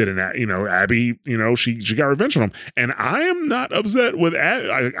did Abby, she got revenge on him. And I am not upset with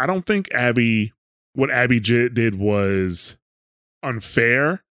Abby. I don't think what Abby did was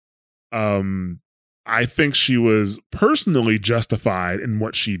unfair. I think she was personally justified in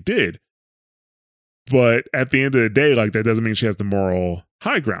what she did. But at the end of the day, like, that doesn't mean she has the moral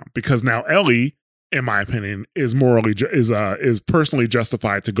high ground, because now Ellie, in my opinion, is personally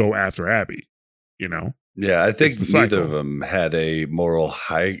justified to go after Abby, Yeah, I think neither of them had a moral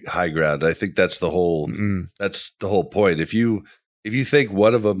high ground. I think that's the whole point. If you think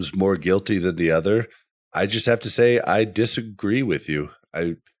one of them's more guilty than the other, I just have to say I disagree with you.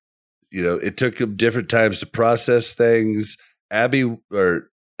 It took them different times to process things.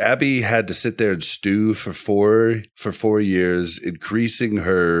 Abby had to sit there and stew for 4 years, increasing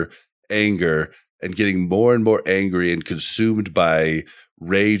her anger and getting more and more angry and consumed by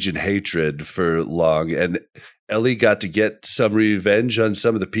rage and hatred for long. And Ellie got to get some revenge on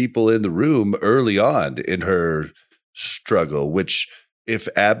some of the people in the room early on in her struggle, which if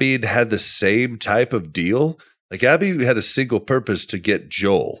Abby had the same type of deal, like Abby had a single purpose to get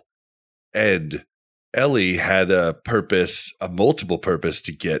Joel, and Ellie had a multiple purpose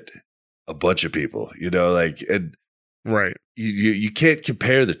to get a bunch of people, and right. You can't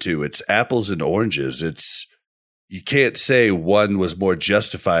compare the two. It's apples and oranges. You can't say one was more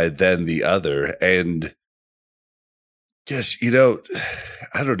justified than the other. And guess,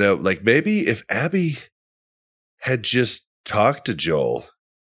 I don't know, like maybe if Abby had just talked to Joel,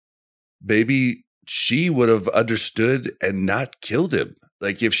 maybe she would have understood and not killed him.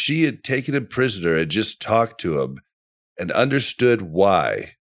 Like if she had taken him prisoner and just talked to him and understood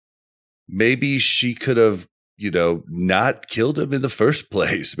why, maybe she could have, not killed him in the first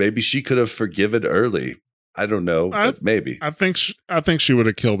place. Maybe she could have forgiven early. I don't know, but maybe. I think she would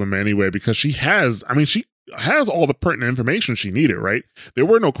have killed him anyway, because she has all the pertinent information she needed, right? There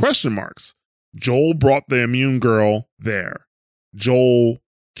were no question marks. Joel brought the immune girl there. Joel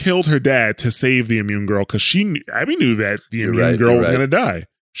killed her dad to save the immune girl, because Abby knew that the immune girl was going to die.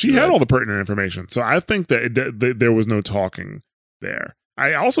 She had all the pertinent information. So I think that there was no talking there.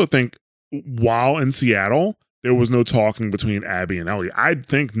 I also think while in Seattle, there was no talking between Abby and Ellie. I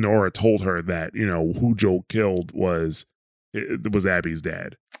think Nora told her that, who Joel killed was Abby's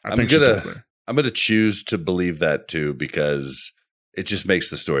dad. I'm going to choose to believe that too, because it just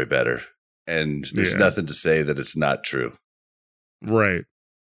makes the story better. And there's nothing to say that it's not true. Right.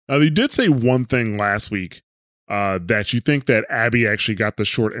 Now, you did say one thing last week, that you think that Abby actually got the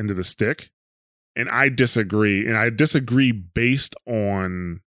short end of the stick. And I disagree. And I disagree based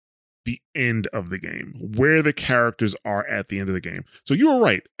on the end of the game, where the characters are at the end of the game. So you were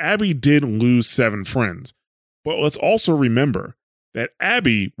right. Abby did lose 7 friends. But let's also remember that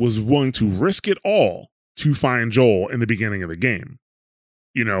Abby was willing to risk it all to find Joel in the beginning of the game.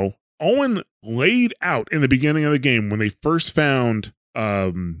 Owen laid out in the beginning of the game when they first found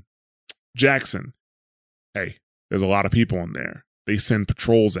Jackson. Hey, there's a lot of people in there. They send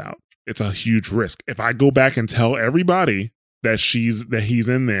patrols out. It's a huge risk. If I go back and tell everybody that he's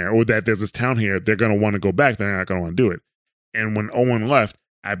in there, or that there's this town here, they're going to want to go back. They're not going to want to do it. And when Owen left,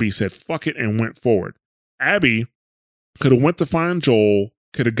 Abby said, fuck it, and went forward. Abby could have went to find Joel,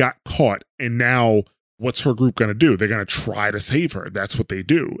 could have got caught, and now what's her group going to do? They're going to try to save her. That's what they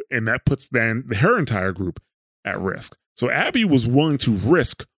do. And that puts then her entire group at risk. So Abby was willing to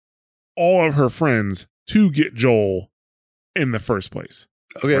risk all of her friends to get Joel in the first place.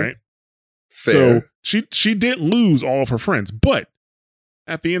 Okay. Right? Fair. So she didn't lose all of her friends, but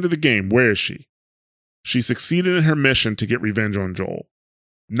at the end of the game, where is she? She succeeded in her mission to get revenge on Joel.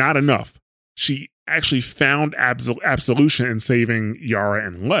 Not enough. She actually found absolution in saving Yara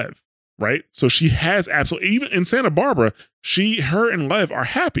and Lev, right? So she has even in Santa Barbara, her and Lev are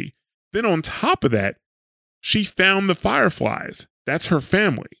happy. Then on top of that, she found the Fireflies. That's her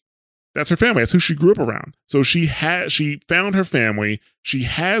family. That's who she grew up around. So she found her family, she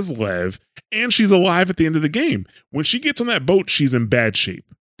has Lev, and she's alive at the end of the game. When she gets on that boat, she's in bad shape.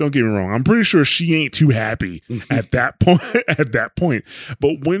 Don't get me wrong. I'm pretty sure she ain't too happy at that point.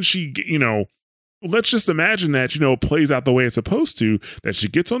 But when she, let's just imagine that, it plays out the way it's supposed to, that she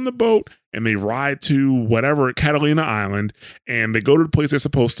gets on the boat and they ride to whatever, Catalina Island, and they go to the place they're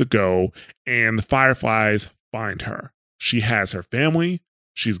supposed to go, and the Fireflies find her. She has her family.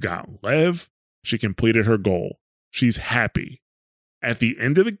 She's got Lev. She completed her goal. She's happy. At the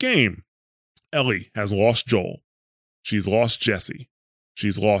end of the game, Ellie has lost Joel. She's lost Jesse.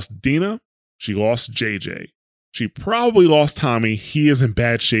 She's lost Dina. She lost JJ. She probably lost Tommy. He is in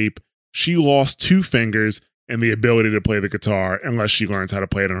bad shape. She lost 2 fingers and the ability to play the guitar unless she learns how to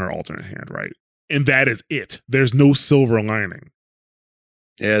play it in her alternate hand, right? And that is it. There's no silver lining.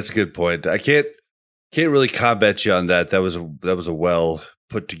 Yeah, that's a good point. I can't really combat you on that. That was a well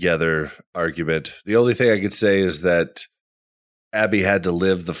put together argument. The only thing I could say is that Abby had to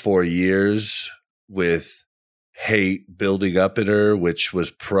live the 4 years with hate building up in her, which was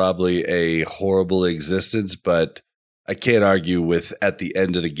probably a horrible existence, but I can't argue with at the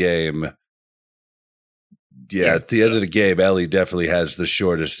end of the game. Yeah, at the end of the game, Ellie definitely has the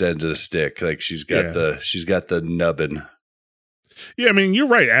shortest end of the stick. Like she's got the nubbin. Yeah, I mean, you're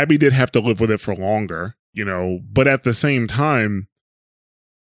right. Abby did have to live with it for longer, but at the same time,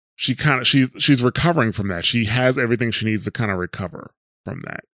 she's recovering from that. She has everything she needs to kind of recover from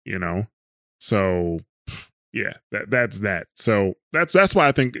that, So yeah, that's that. So that's why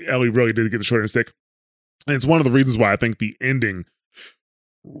I think Ellie really did get the short end of the stick. And it's one of the reasons why I think the ending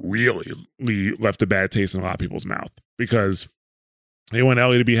really left a bad taste in a lot of people's mouth, because they want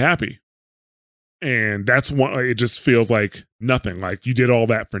Ellie to be happy. And that's one, it just feels like nothing. Like you did all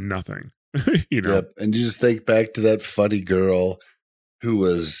that for nothing, Yep. And you just think back to that funny girl who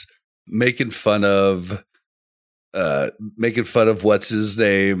was making fun of what's his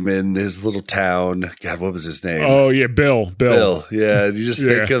name in his little town. God, what was his name? Oh yeah, Bill. Yeah. You just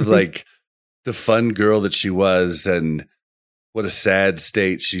think of like the fun girl that she was, and what a sad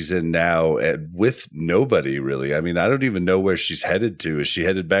state she's in now, and with nobody really. I mean, I don't even know where she's headed to. Is she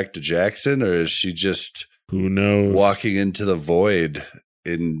headed back to Jackson, or is she just, who knows, walking into the void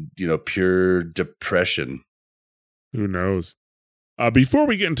in, pure depression? Who knows? Before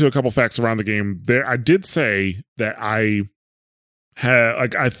we get into a couple facts around the game, I did say that I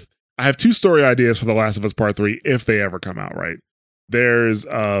have 2 story ideas for The Last of Us Part 3 if they ever come out, right? There's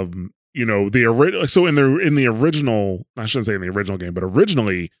the original. So in the original, I shouldn't say in the original game, but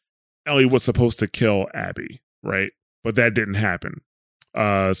originally Ellie was supposed to kill Abby, right? But that didn't happen.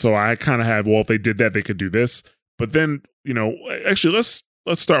 So I kind of had, well, if they did that, they could do this. But then, actually, let's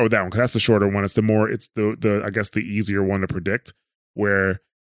start with that one, because that's the shorter one. It's the I guess the easier one to predict, where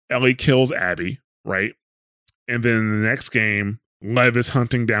Ellie kills Abby, right? And then in the next game, Lev is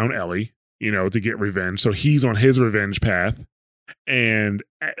hunting down Ellie, to get revenge. So he's on his revenge path. And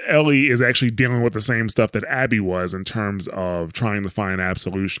Ellie is actually dealing with the same stuff that Abby was in terms of trying to find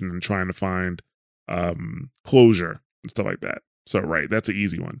absolution and trying to find closure and stuff like that. So, right, that's an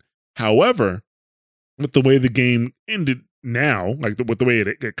easy one. However, with the way the game ended now, like with the way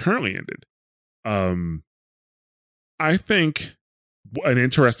it currently ended, I think an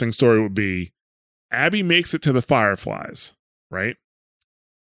interesting story would be Abby makes it to the Fireflies, right?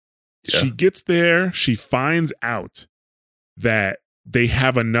 Yeah. She gets there, she finds out that they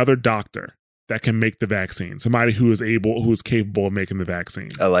have another doctor that can make the vaccine. Somebody who is capable of making the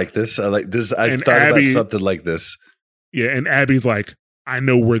vaccine. I like this. I thought about something like this. Yeah, and Abby's like, I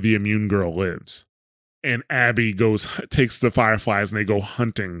know where the immune girl lives. And Abby takes the Fireflies and they go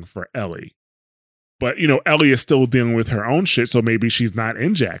hunting for Ellie. But, Ellie is still dealing with her own shit, so maybe she's not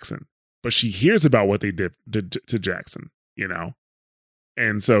in Jackson. But she hears about what they did to Jackson,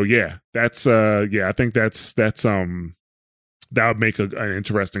 And so, yeah, that's, I think that's that would make an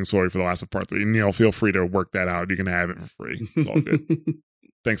interesting story for The Last of Part 3. And, feel free to work that out. You can have it for free. It's all good.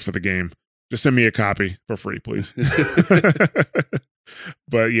 Thanks for the game. Just send me a copy for free, please.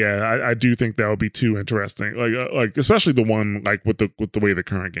 But yeah, I do think that would be too interesting. Like especially the one like with the way the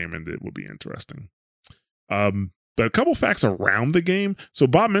current game ended would be interesting. But a couple facts around the game. So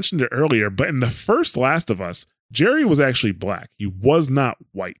Bob mentioned it earlier, but in the first Last of Us, Jerry was actually black. He was not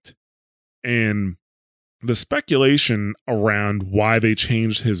white. And the speculation around why they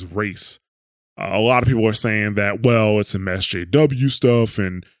changed his race, a lot of people are saying that, well, it's some SJW stuff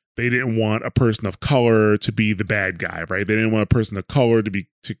and they didn't want a person of color to be the bad guy, right? They didn't want a person of color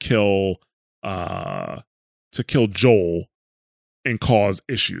to kill Joel and cause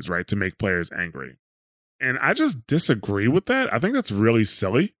issues, right? To make players angry. And I just disagree with that. I think that's really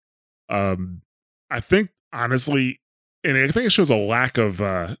silly. I think honestly, and I think it shows a lack of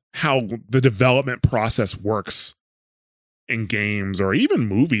how the development process works in games or even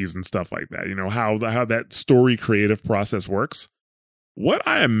movies and stuff like that. How that story creative process works. What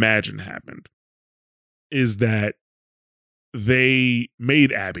I imagine happened is that they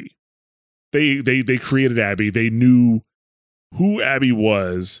made Abby. They created Abby. They knew who Abby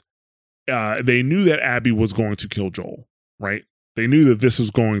was. They knew that Abby was going to kill Joel, right? They knew that this was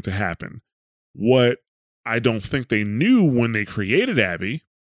going to happen. What I don't think they knew when they created Abby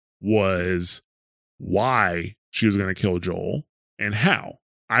was why she was going to kill Joel and how.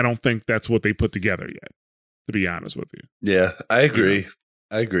 I don't think that's what they put together yet, to be honest with you. Yeah, I agree. Yeah.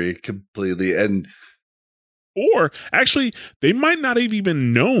 I agree completely. Or actually, they might not have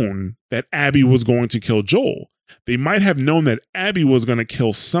even known that Abby was going to kill Joel. They might have known that Abby was going to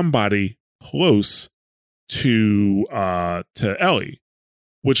kill somebody close to Ellie,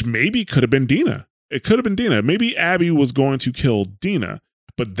 which maybe could have been Dina. It could have been Dina. Maybe Abby was going to kill Dina,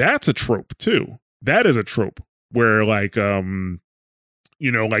 but that's a trope too. That is a trope where like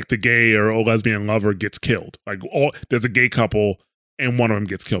like the gay or lesbian lover gets killed. Like there's a gay couple and one of them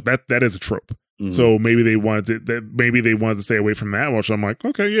gets killed. That is a trope. Mm-hmm. So maybe they wanted to stay away from that, which I'm like,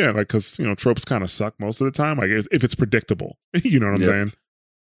 okay, yeah, like because tropes kind of suck most of the time. Like if it's predictable, you know what I'm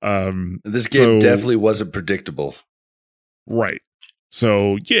saying? This game definitely wasn't predictable, right?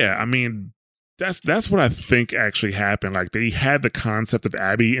 So yeah, I mean, that's what I think actually happened. Like they had the concept of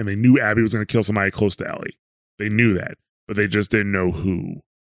Abby, and they knew Abby was going to kill somebody close to Ellie. They knew that, but they just didn't know who.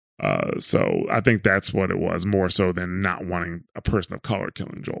 So I think that's what it was, more so than not wanting a person of color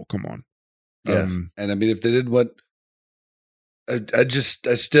killing Joel. Come on. Yeah, and I mean, if they didn't want, I'm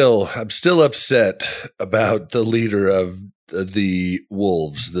still upset about the leader of the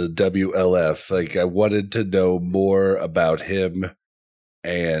Wolves, the WLF. Like, I wanted to know more about him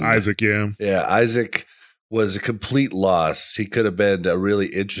and Isaac. Yeah, Isaac was a complete loss. He could have been a really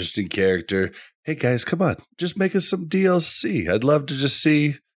interesting character. Hey guys, come on, just make us some DLC. I'd love to just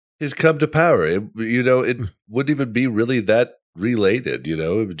see his come to power. It wouldn't even be really that related. It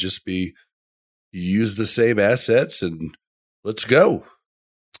would just be. Use the same assets and let's go.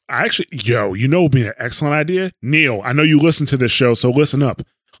 Actually, what would be an excellent idea? Neil, I know you listen to this show, so listen up.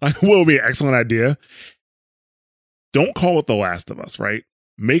 What would be an excellent idea? Don't call it The Last of Us, right?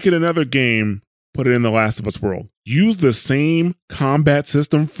 Make it another game, put it in The Last of Us world. Use the same combat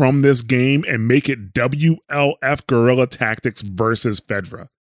system from this game and make it WLF Guerrilla Tactics versus Fedra.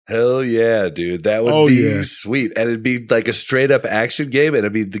 Hell yeah, dude. That would be sweet. And it'd be like a straight up action game. And I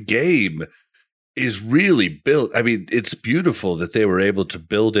mean, the game is really built. I mean, it's beautiful that they were able to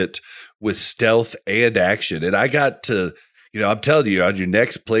build it with stealth and action. And I got to, I'm telling you, on your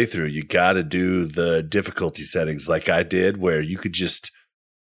next playthrough, you got to do the difficulty settings like I did, where you could just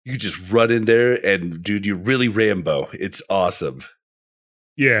run in there and, dude, you're really Rambo. It's awesome.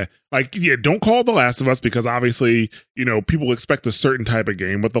 Yeah. Don't call it The Last of Us because obviously, people expect a certain type of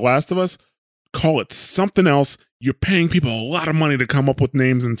game with The Last of Us. Call it something else. You're paying people a lot of money to come up with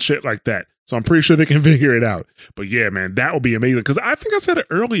names and shit like that. So I'm pretty sure they can figure it out. But yeah, man, that would be amazing. Because I think I said it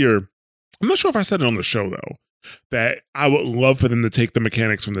earlier. I'm not sure if I said it on the show, though, that I would love for them to take the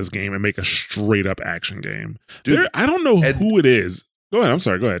mechanics from this game and make a straight up action game. Dude, I don't know who it is. Go ahead. I'm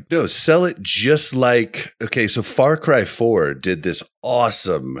sorry. Go ahead. No, sell it just like, okay, so Far Cry 4 did this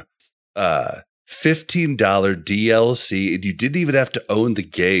awesome $15 DLC, and you didn't even have to own the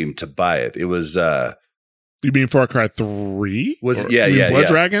game to buy it. It was you mean Far Cry 3? Blood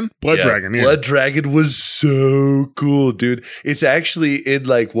Dragon? Blood Dragon, yeah. Blood Dragon was so cool, dude. It's actually in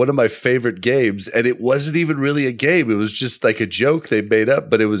like one of my favorite games, and it wasn't even really a game. It was just like a joke they made up,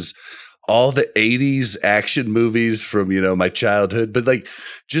 but it was all the 80s action movies from, my childhood. But like,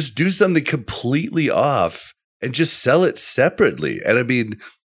 just do something completely off and just sell it separately. And I mean,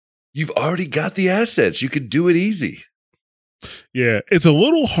 you've already got the assets. You can do it easy. Yeah, it's a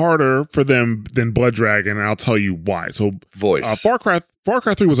little harder for them than Blood Dragon, and I'll tell you why. So, voice. Far Cry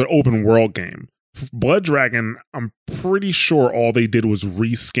 3 was an open world game. Blood Dragon, I'm pretty sure all they did was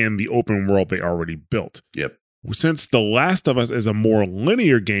reskin the open world they already built. Yep. Since The Last of Us is a more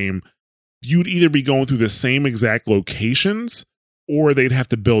linear game, you'd either be going through the same exact locations, or they'd have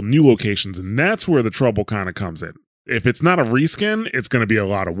to build new locations, and that's where the trouble kind of comes in. If it's not a reskin, it's going to be a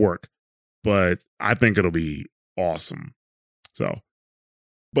lot of work, but I think it'll be awesome. So,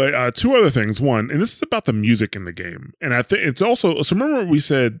 but two other things. One, and this is about the music in the game. And I think it's also, so remember we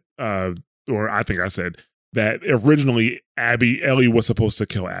said, or I think I said, that originally Ellie was supposed to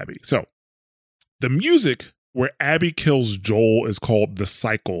kill Abby. So the music where Abby kills Joel is called The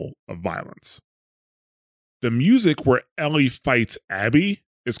Cycle of Violence. The music where Ellie fights Abby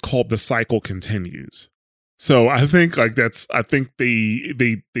is called The Cycle Continues. So I think they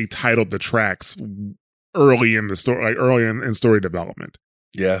titled the tracks early in the story, like early in story development.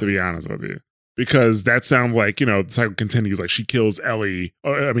 Yeah. To be honest with you. Because that sounds like, the cycle continues, like she kills Ellie,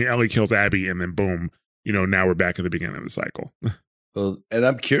 Ellie kills Abby, and then boom, now we're back at the beginning of the cycle. Well, and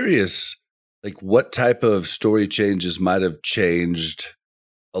I'm curious, like what type of story changes might have changed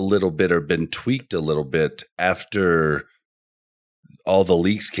a little bit or been tweaked a little bit after all the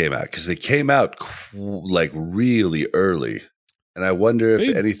leaks came out, because they came out like really early. And I wonder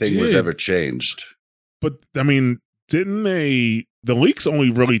if anything was ever changed. But I mean, didn't they? The leaks only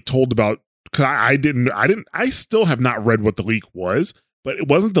really told about, because I still have not read what the leak was, but it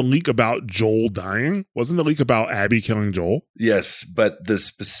wasn't the leak about Joel dying. Wasn't the leak about Abby killing Joel? Yes, but the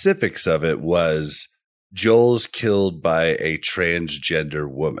specifics of it was Joel's killed by a transgender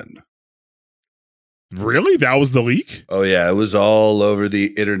woman. Really? That was the leak? Oh, yeah. It was all over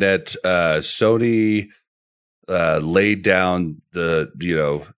the internet. Sony laid down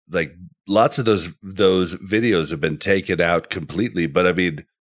like lots of those videos have been taken out completely. But I mean,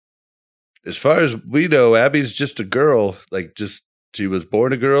 as far as we know, Abby's just a girl. Like, just she was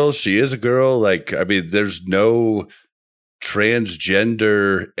born a girl. She is a girl. Like, I mean, there's no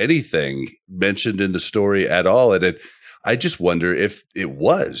transgender anything mentioned in the story at all. And I just wonder if it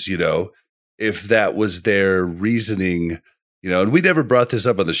was, if that was their reasoning, and we never brought this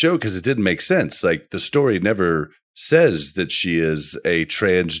up on the show because it didn't make sense. Like, the story never says that she is a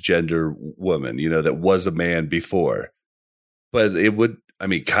transgender woman, that was a man before. But it would,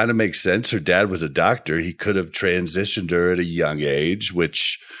 kind of make sense. Her dad was a doctor. He could have transitioned her at a young age,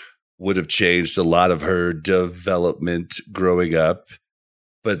 which would have changed a lot of her development growing up.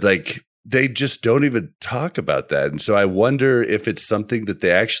 But like, they just don't even talk about that. And so I wonder if it's something that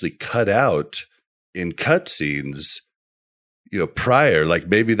they actually cut out in cutscenes, prior. Like,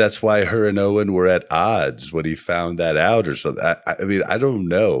 maybe that's why her and Owen were at odds when he found that out or something. I don't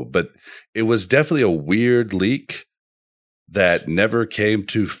know. But it was definitely a weird leak that never came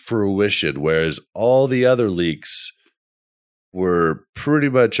to fruition, whereas all the other leaks were pretty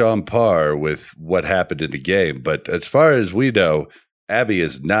much on par with what happened in the game. But as far as we know, Abby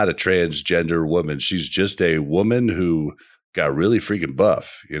is not a transgender woman. She's just a woman who got really freaking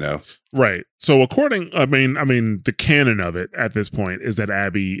buff, Right. So the canon of it at this point is that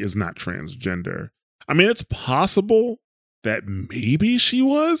Abby is not transgender. I mean, it's possible that maybe she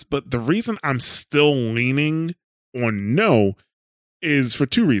was, but the reason I'm still leaning on no is for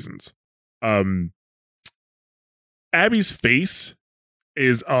two reasons. Abby's face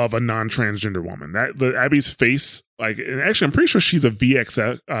is of a non-transgender woman. Abby's face, like, and actually, I'm pretty sure she's a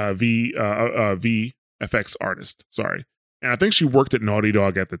VFX artist. Sorry, and I think she worked at Naughty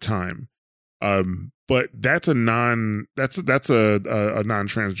Dog at the time. But that's a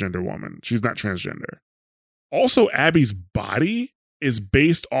non-transgender woman. She's not transgender. Also, Abby's body is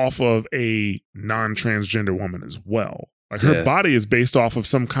based off of a non-transgender woman as well. Like, her body is based off of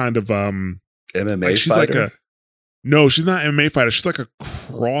some kind of MMA she's fighter? No, she's not an MMA fighter. She's like a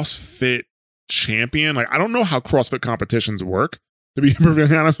CrossFit champion. Like, I don't know how CrossFit competitions work, to be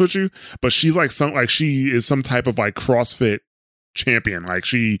perfectly honest with you, but she's like she is some type of like CrossFit champion. Like,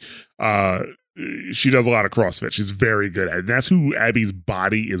 she does a lot of CrossFit. She's very good at it. And that's who Abby's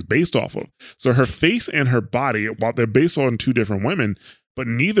body is based off of. So her face and her body, while they're based on two different women, but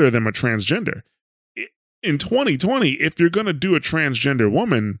neither of them are transgender. In 2020, if you're going to do a transgender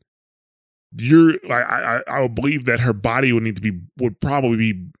woman, I would believe that her body would probably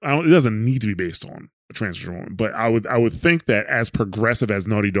be, it doesn't need to be based on a transgender woman, but I would think that as progressive as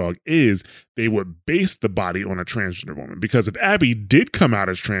Naughty Dog is, they would base the body on a transgender woman. Because if Abby did come out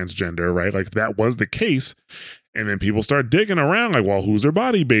as transgender, right, like if that was the case, and then people start digging around like, well, who's her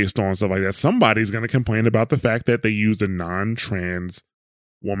body based on, stuff like that, somebody's going to complain about the fact that they used a non-trans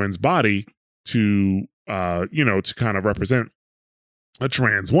woman's body to to kind of represent a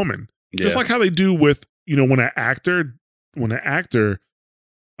trans woman. Yeah. Just like how they do with, when an actor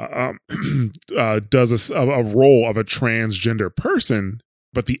does a role of a transgender person,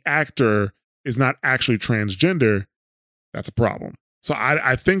 but the actor is not actually transgender, that's a problem. So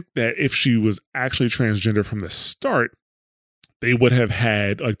I think that if she was actually transgender from the start, they would have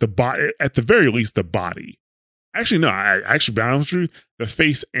had like the body, at the very least the body. Actually, no, to be honest with you, the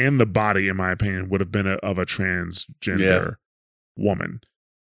face and the body, in my opinion, would have been of a transgender woman.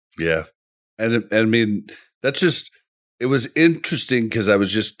 Yeah. And I mean, it was interesting because I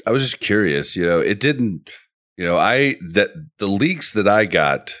was just curious, it didn't, the leaks that I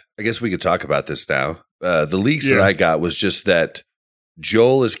got, I guess we could talk about this now. The leaks that I got was just that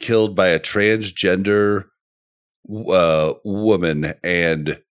Joel is killed by a transgender woman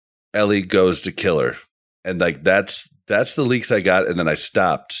and Ellie goes to kill her. And like, that's the leaks I got. And then I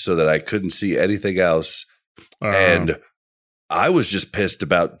stopped so that I couldn't see anything else. And I was just pissed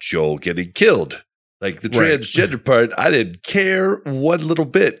about Joel getting killed. Like, the transgender part, I didn't care one little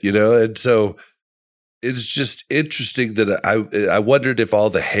bit, and so it's just interesting that I wondered if all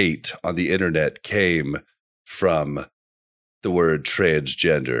the hate on the internet came from the word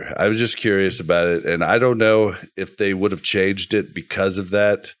transgender. I was just curious about it, and I don't know if they would have changed it because of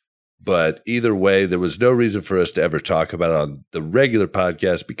that. But either way, there was no reason for us to ever talk about it on the regular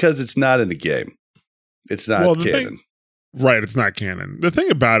podcast because it's not in the game. It's not canon. Right, it's not canon. The thing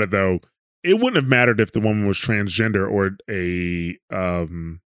about it, though, it wouldn't have mattered if the woman was transgender or a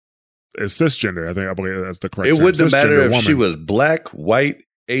cisgender. I believe that's the correct term. It wouldn't have mattered if woman. she was black, white,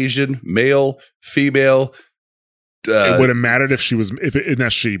 Asian, male, female. It would have mattered if she was,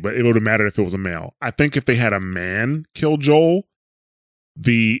 not she, but it would have mattered if it was a male. I think if they had a man kill Joel,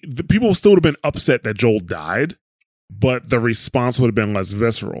 the people still would have been upset that Joel died, but the response would have been less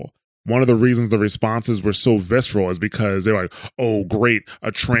visceral. One of the reasons the responses were so visceral is because they're like, oh, great,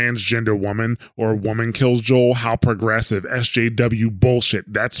 a transgender woman or a woman kills Joel. How progressive. SJW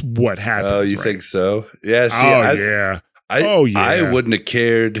bullshit. That's what happens. Oh, you think so? Yeah. See, yeah. I wouldn't have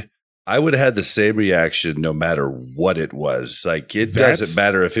cared. I would have had the same reaction no matter what it was. Like, it doesn't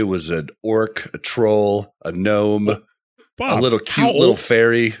matter if it was an orc, a troll, a gnome, Bob, a little cute little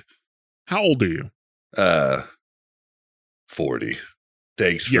fairy. How old are you? 40.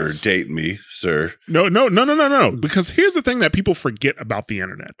 Thanks for dating me, sir. No. Because here's the thing that people forget about the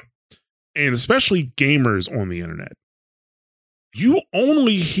internet, and especially gamers on the internet. You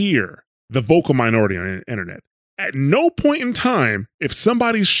only hear the vocal minority on the internet. At no point in time, if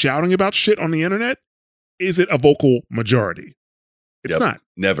somebody's shouting about shit on the internet, is it a vocal majority? It's not.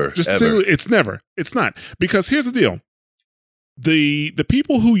 Never. It's never. It's not. Because here's the deal. The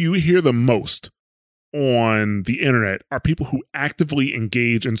people who you hear the most on the internet are people who actively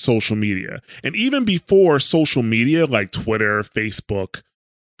engage in social media. And even before social media like Twitter, Facebook,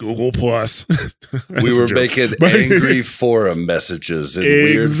 Google Plus, we were making angry forum messages in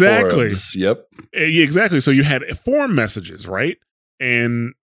weird forums. Yep. Exactly. So you had forum messages, right?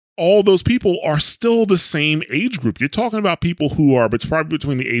 And all those people are still the same age group. You're talking about people who are probably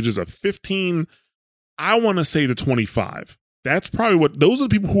between the ages of 15, I want to say to 25. That's probably those are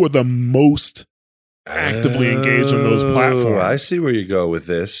the people who are the most actively engaged on those platforms. I see where you go with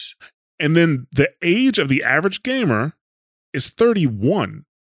this. And then the age of the average gamer is 31.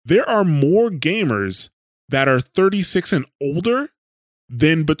 There are more gamers that are 36 and older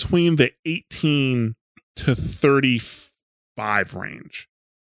than between the 18 to 35 range.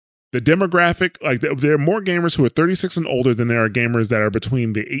 The demographic, like there are more gamers who are 36 and older than there are gamers that are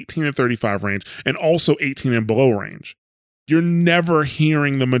between the 18 and 35 range and also 18 and below range. You're never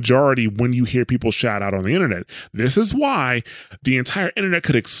hearing the majority when you hear people shout out on the internet. This is why the entire internet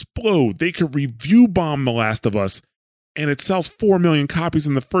could explode. They could review bomb The Last of Us, and it sells 4 million copies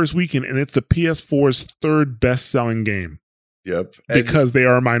in the first weekend, and it's the PS4's third best-selling game. Yep. Because they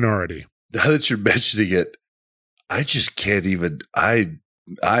are a minority. Now that you're mentioning it, I just can't even... I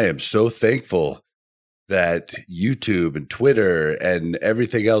am so thankful that YouTube and Twitter and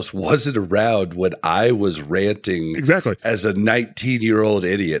everything else wasn't around when I was ranting as a 19-year-old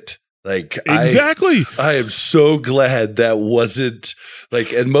idiot. Like, exactly. I am so glad that wasn't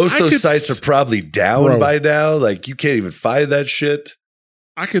like, and most of those sites are probably down by now. Like, you can't even find that shit.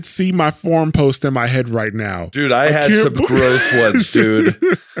 I could see my forum post in my head right now. Dude, I had some gross ones, dude.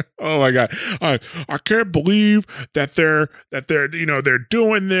 Oh my God. I can't believe that they're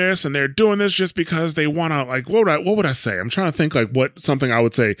doing this and they're doing this just because they want to, like, what would I say? I'm trying to think like something I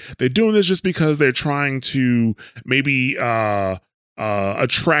would say. They're doing this just because they're trying to maybe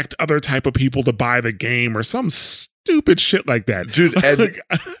attract other type of people to buy the game or some stupid shit like that. Dude,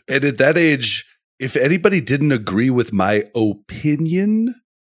 and at that age, if anybody didn't agree with my opinion,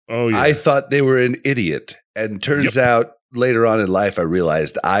 I thought they were an idiot. And turns out later on in life, I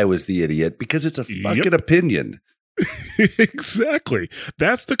realized I was the idiot because it's a fucking opinion. Exactly.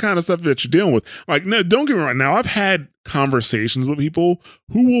 That's the kind of stuff that you're dealing with. Like, no, don't get me wrong. Now, I've had conversations with people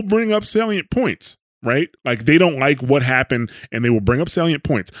who will bring up salient points, right? Like, they don't like what happened and they will bring up salient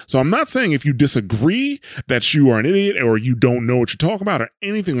points. So I'm not saying if you disagree that you are an idiot or you don't know what you're talking about or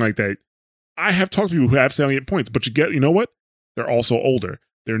anything like that. I have talked to people who have salient points, but you know what? They're also older.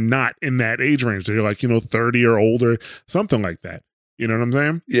 They're not in that age range. They're like, 30 or older, something like that. You know what I'm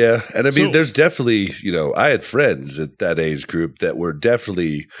saying? Yeah. And I mean, there's definitely, I had friends at that age group that were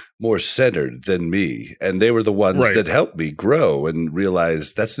definitely more centered than me. And they were the ones that helped me grow and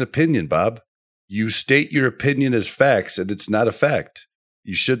realize that's an opinion, Bob. You state your opinion as facts and it's not a fact.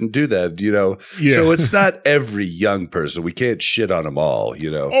 You shouldn't do that, Yeah. So it's not every young person. We can't shit on them all,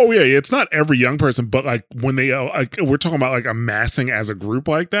 Oh, yeah. It's not every young person, but like when they, we're talking about like amassing as a group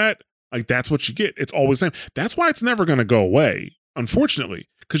like that, like that's what you get. It's always the same. That's why it's never going to go away, unfortunately,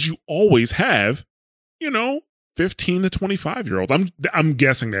 because you always have, 15 to 25-year-olds. I'm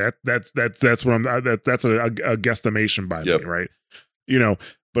guessing that's what I'm that's a guesstimation by me, right? You know,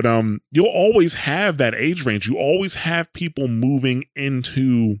 but you'll always have that age range. You always have people moving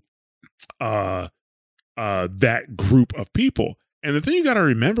into that group of people. And the thing you got to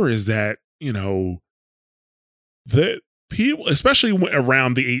remember is that, you know, the people, especially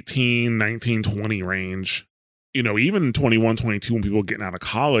around the 18, 19, 20 range, you know, even 21, 22, when people are getting out of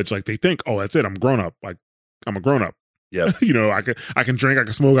college, like they think, oh, that's it. I'm grown up. Like I'm a grown up. Yeah. You know, I can drink, I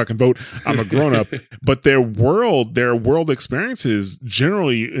can smoke, I can vote. I'm a grown up. But their world experiences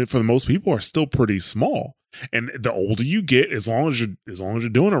generally, for the most people, are still pretty small. And the older you get, as long as you're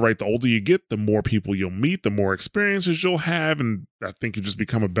doing it right, the older you get, the more people you'll meet, the more experiences you'll have, and I think you just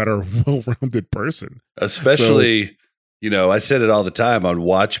become a better, well-rounded person. Especially, you know, I said it all the time on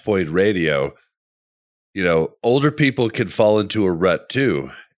Watchpoint Radio. You know, older people can fall into a rut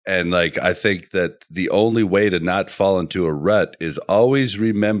too. And like, I think that the only way to not fall into a rut is always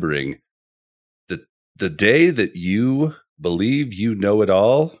remembering that the day that you believe you know it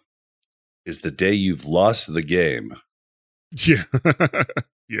all is the day you've lost the game. Yeah.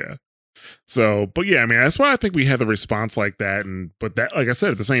 Yeah. So, but yeah, I mean, that's why I think we had the response like that. But that, like I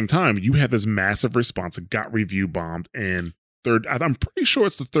said, at the same time, you had this massive response. It got review bombed, and I'm pretty sure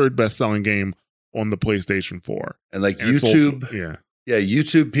it's the third best selling game on the PlayStation 4. And like YouTube, yeah,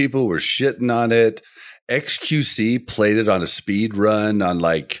 YouTube people were shitting on it. XQC played it on a speed run on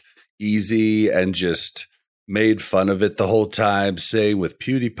like easy and just made fun of it the whole time. Same with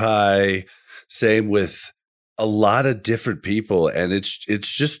PewDiePie, same with a lot of different people. And it's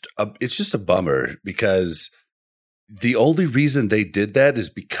just a bummer, because the only reason they did that is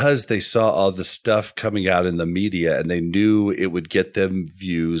because they saw all the stuff coming out in the media and they knew it would get them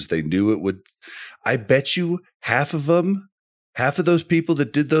views. They knew it would. I bet you half of those people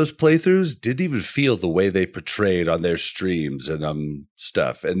that did those playthroughs didn't even feel the way they portrayed on their streams and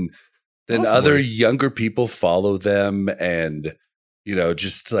stuff. And then other younger people follow them and, you know,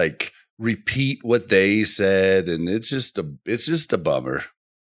 just like repeat what they said. And it's just a bummer.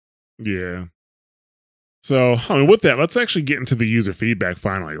 Yeah. So, I mean, with that, let's actually get into the user feedback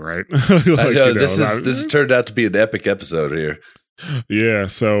finally, right? Like, I know, this has turned out to be an epic episode here. Yeah.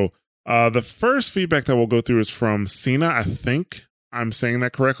 So, the first feedback that we'll go through is from Cena. I think I'm saying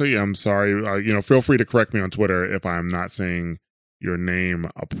that correctly. I'm sorry. You know, feel free to correct me on Twitter if I'm not saying your name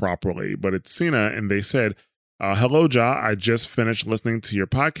properly. But it's Cena, and they said, "Hello, Ja. I just finished listening to your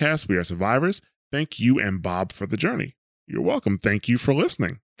podcast. We are survivors. Thank you and Bob for the journey." You're welcome. Thank you for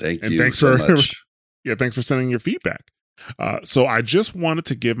listening. Thank you so much. Yeah, thanks for sending your feedback. So I just wanted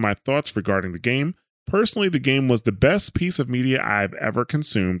to give my thoughts regarding the game. Personally, the game was the best piece of media I've ever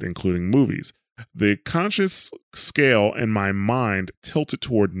consumed, including movies. The conscious scale in my mind tilted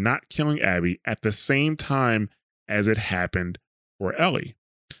toward not killing Abby at the same time as it happened for Ellie.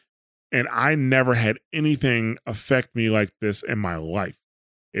 And I never had anything affect me like this in my life.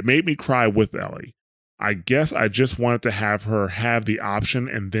 It made me cry with Ellie. I guess I just wanted to have her have the option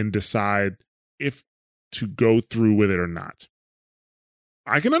and then decide if to go through with it or not.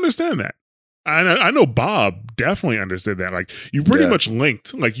 I can understand that. I know Bob definitely understood that. Like, you pretty much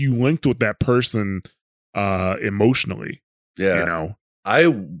linked with that person emotionally. Yeah. You know,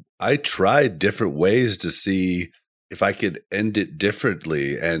 I tried different ways to see if I could end it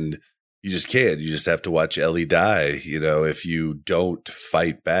differently, and you just can't. You just have to watch Ellie die, you know, if you don't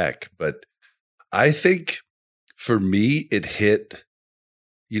fight back. But I think for me, it hit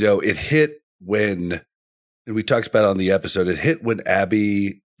when, and we talked about it on the episode, it hit when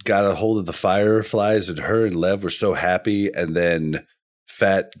Abby got a hold of the fireflies and her and Lev were so happy, and then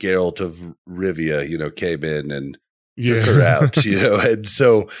fat Geralt of Rivia, you know, came in and took her out, you know. And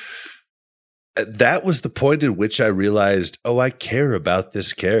so that was the point at which I realized, oh, I care about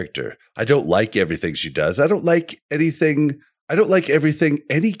this character. I don't like everything she does. I don't like everything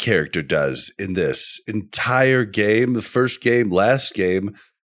any character does in this entire game, the first game, last game.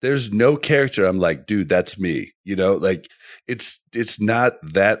 There's no character I'm like, dude, that's me. You know, like it's not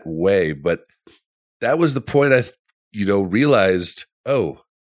that way. But that was the point I realized, oh,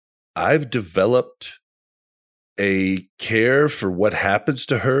 I've developed a care for what happens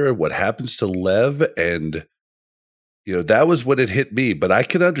to her, what happens to Lev. And, you know, that was when it hit me. But I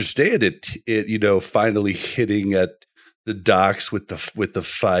can understand it, you know, finally hitting at the docks with the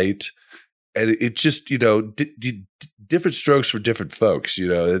fight. And it just, you know, different strokes for different folks. You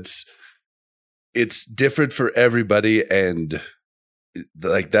know, it's different for everybody, and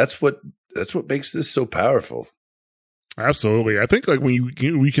like that's what makes this so powerful. Absolutely, I think like when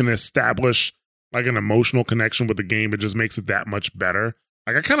we can establish like an emotional connection with the game, it just makes it that much better.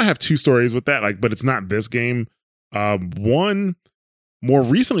 Like I kind of have two stories with that, like, but it's not this game. One more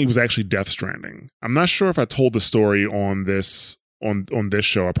recently was actually Death Stranding. I'm not sure if I told the story on this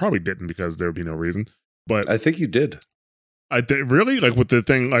show. I probably didn't because there would be no reason. But I think you did. I did, really? Like with the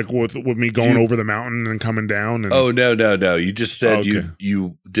thing, like with me going over the mountain and coming down? And, oh, no. You just said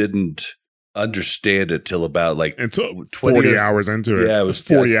you didn't understand it till about like until 40 hours into it. Yeah, it was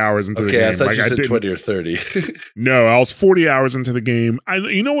 40 hours into the game. I thought you said 20 or 30. No, I was 40 hours into the game.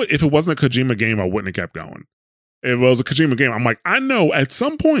 You know what? If it wasn't a Kojima game, I wouldn't have kept going. If it was a Kojima game, I'm like, I know at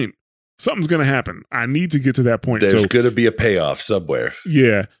some point something's going to happen. I need to get to that point. There's going to be a payoff somewhere.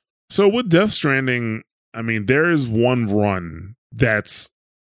 Yeah. So with Death Stranding, I mean, there is one run that's,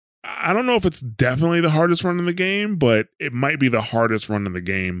 I don't know if it's definitely the hardest run in the game, but it might be the hardest run in the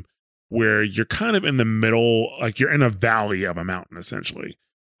game where you're kind of in the middle, like you're in a valley of a mountain, essentially.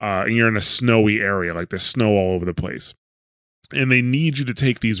 And you're in a snowy area, like there's snow all over the place. And they need you to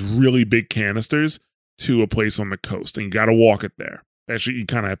take these really big canisters to a place on the coast, and you got to walk it there. Actually, you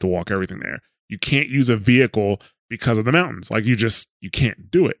kind of have to walk everything there. You can't use a vehicle because of the mountains. Like you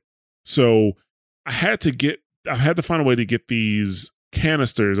can't do it. So I had to find a way to get these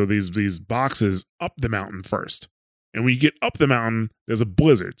canisters or these boxes up the mountain first. And when you get up the mountain, there's a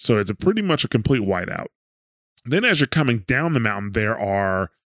blizzard. So it's pretty much a complete whiteout. Then as you're coming down the mountain, there are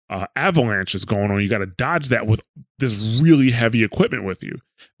avalanches going on. You got to dodge that with this really heavy equipment with you.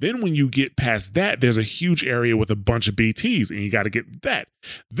 Then when you get past that, there's a huge area with a bunch of BTs, and you got to get that.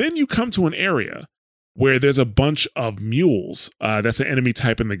 Then you come to an area where there's a bunch of mules. That's an enemy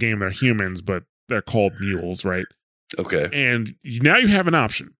type in the game. They're humans, but they're called mules, right? Okay. And now you have an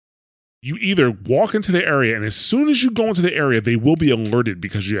option. You either walk into the area, and as soon as you go into the area, they will be alerted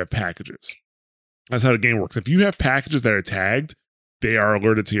because you have packages. That's how the game works. If you have packages that are tagged, they are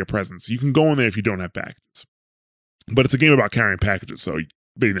alerted to your presence. You can go in there if you don't have packages. But it's a game about carrying packages, so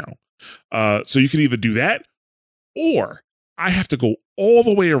they know. So you can either do that, or I have to go all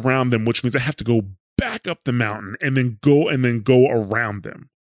the way around them, which means I have to go back up the mountain and then go around them.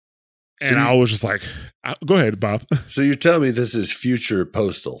 And I was just like, go ahead, Bob. So you're telling me this is future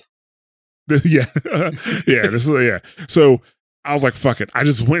Postal? Yeah. Yeah. So I was like, fuck it. I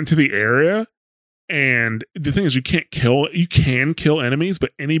just went to the area. And the thing is, you can kill enemies,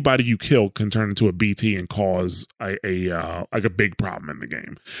 but anybody you kill can turn into a BT and cause a big problem in the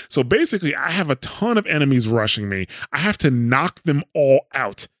game. So basically, I have a ton of enemies rushing me. I have to knock them all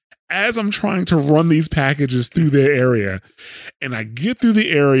out as I'm trying to run these packages through their area. And I get through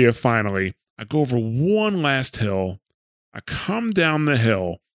the area finally. I go over one last hill. I come down the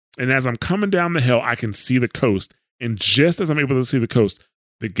hill. And as I'm coming down the hill, I can see the coast. And just as I'm able to see the coast,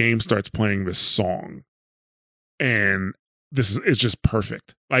 the game starts playing this song. And it's just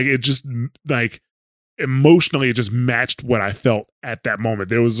perfect. Like it just emotionally, it just matched what I felt at that moment.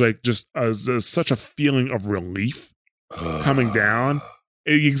 There was like just such a feeling of relief coming down.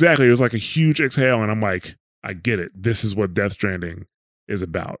 Exactly. It was like a huge exhale. And I'm like, I get it. This is what Death Stranding is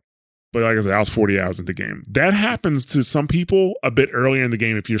about. But like I said, I was 40 hours into the game. That happens to some people a bit earlier in the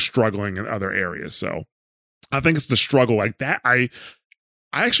game if you're struggling in other areas. So I think it's the struggle like that. I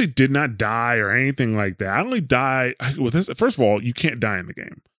actually did not die or anything like that. I only die with this. First of all, you can't die in the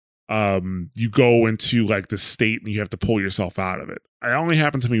game. You go into like the state and you have to pull yourself out of it. It only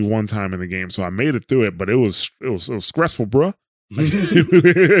happened to me one time in the game, so I made it through it, but it was stressful, bruh.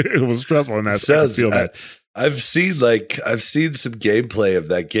 It was stressful, and that's I feel that. I've seen some gameplay of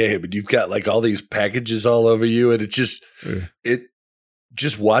that game, and you've got like all these packages all over you, and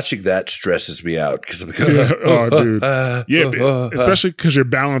just watching that stresses me out because I'm like, dude, especially because your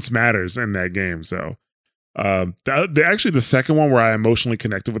balance matters in that game. So, actually, the second one where I emotionally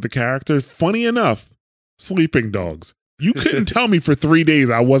connected with the character, funny enough, Sleeping Dogs. You couldn't tell me for 3 days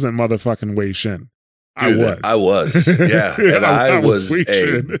I wasn't motherfucking Wei Shin. Dude, I was. Yeah. And I was a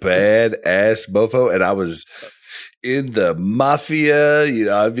badass mofo, and I was in the mafia. You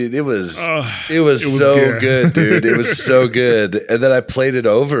know, I mean, it was so good, dude. It was so good. And then I played it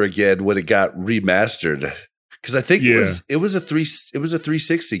over again when it got remastered. Because I think it was a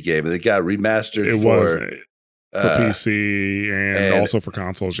 360 game, and it got remastered for PC and also for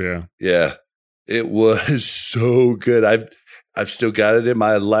consoles. Yeah. Yeah. It was so good. I've still got it in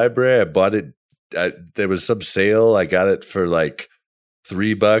my library. I bought it. There was some sale. I got it for like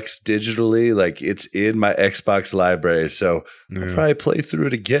 $3 digitally. Like it's in my Xbox library. So I'll probably play through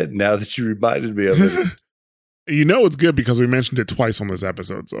it again now that you reminded me of it. You know it's good because we mentioned it twice on this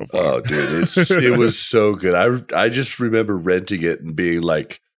episode so far. Oh, dude, it was so good. I just remember renting it and being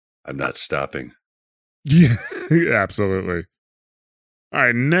like, I'm not stopping. Yeah, absolutely. All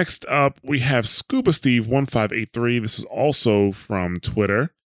right, next up we have Scuba Steve 1583. This is also from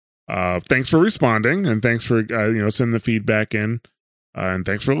Twitter. Thanks for responding, and thanks for sending the feedback in, and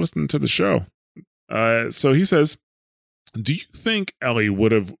thanks for listening to the show. So he says, do you think Ellie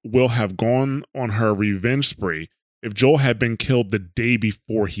will have gone on her revenge spree if Joel had been killed the day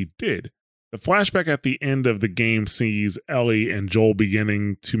before he did? The flashback at the end of the game sees Ellie and Joel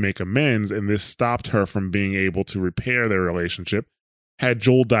beginning to make amends, and this stopped her from being able to repair their relationship. Had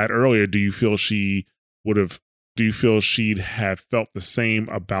Joel died earlier, do you feel she'd have felt the same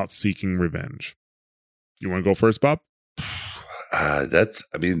about seeking revenge? You want to go first, Bob? That's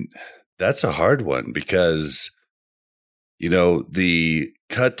a hard one because, the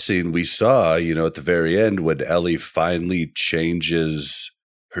cutscene we saw, at the very end when Ellie finally changes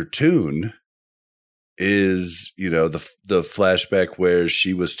her tune is, the flashback where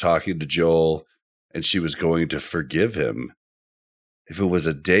she was talking to Joel and she was going to forgive him. If it was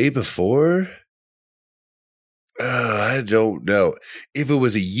a day before, I don't know. If it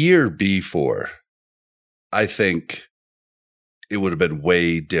was a year before, I think it would have been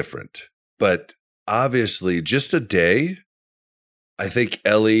way different. But obviously, just a day, I think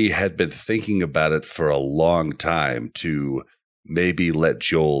Ellie had been thinking about it for a long time to maybe let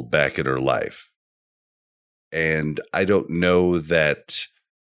Joel back in her life. And I don't know that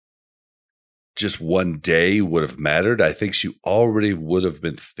just one day would have mattered. I think she already would have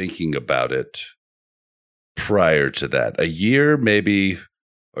been thinking about it prior to that. A year, maybe,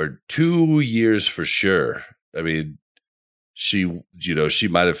 or 2 years for sure. I mean, she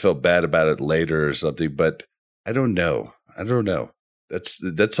might have felt bad about it later or something, but I don't know.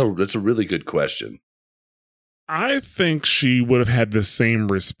 That's a really good question. I think she would have had the same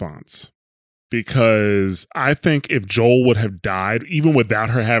response, because I think if Joel would have died, even without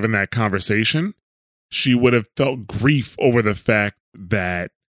her having that conversation, she would have felt grief over the fact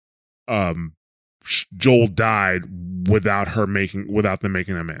that Joel died without them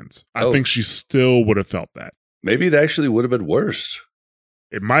making amends. I think she still would have felt that. Maybe it actually would have been worse.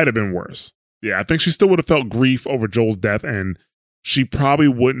 It might have been worse. Yeah, I think she still would have felt grief over Joel's death, and she probably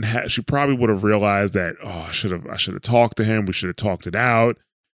wouldn't have. She probably would have realized that, I should have talked to him. We should have talked it out.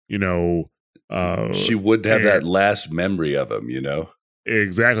 She wouldn't have that last memory of him.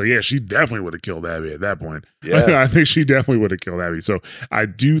 Exactly. Yeah, she definitely would have killed Abby at that point. Yeah. I think she definitely would have killed Abby. So I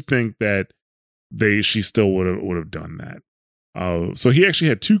do think that she still would have done that. So he actually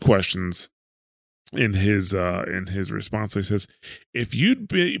had two questions in his response. He says, if you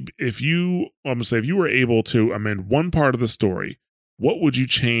were able to amend one part of the story, what would you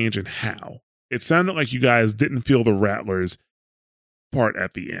change and how? It sounded like you guys didn't feel the Rattlers part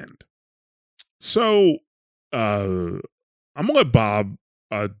at the end. So I'm gonna let Bob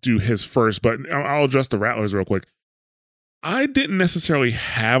do his first, but I'll address the Rattlers real quick. I didn't necessarily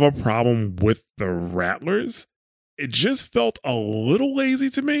have a problem with the Rattlers. It just felt a little lazy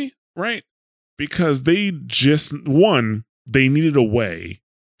to me, right? Because they needed a way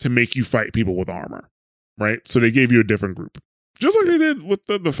to make you fight people with armor, right? So they gave you a different group. Just like they did with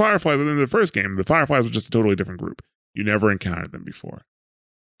the Fireflies in the first game. The Fireflies were just a totally different group. You never encountered them before.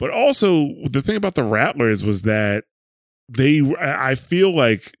 But also, the thing about the Rattlers was that I feel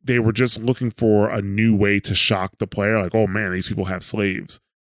like they were just looking for a new way to shock the player. Like, oh man, these people have slaves.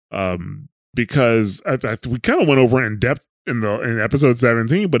 Because we kind of went over it in depth in episode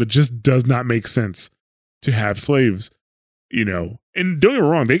 17, but it just does not make sense to have slaves, And don't get me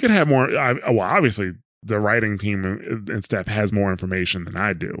wrong, they could have more. Obviously, the writing team and staff has more information than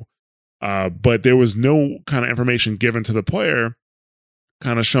I do. But there was no kind of information given to the player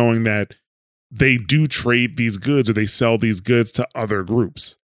kind of showing that they do trade these goods or they sell these goods to other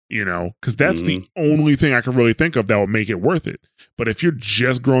groups, because that's the only thing I can really think of that would make it worth it. But if you're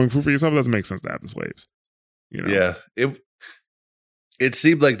just growing food for yourself, it doesn't make sense to have the slaves. Yeah. It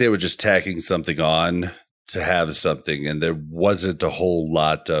seemed like they were just tacking something on to have something, and there wasn't a whole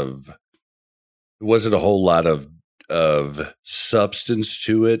lot of substance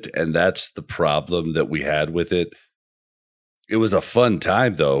to it, and that's the problem that we had with it. It was a fun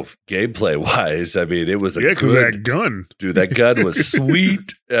time, though, gameplay wise. I mean, it was because that gun, dude, that gun was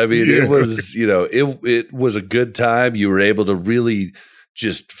sweet. I mean, It was, it was a good time. You were able to really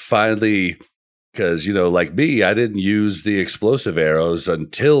just finally, because like me, I didn't use the explosive arrows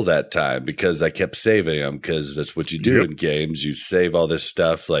until that time because I kept saving them, because that's what you do in games. You save all this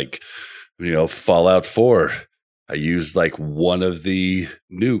stuff, like Fallout 4. I used like one of the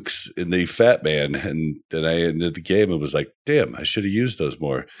nukes in the Fat Man, and then I ended the game and was like, damn, I should have used those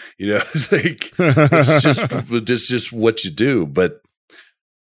more. It's like, it's just what you do. But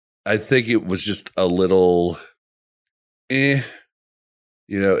I think it was just a little, it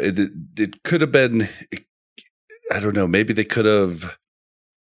could have been, I don't know, maybe they could have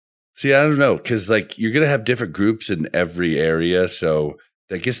See, I don't know, because like you're gonna have different groups in every area, so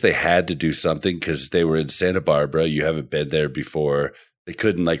I guess they had to do something because they were in Santa Barbara. You haven't been there before. They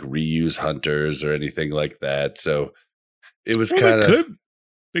couldn't like reuse hunters or anything like that. So it was kind of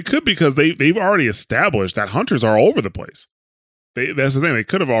they could because they've already established that hunters are all over the place. That's the thing. They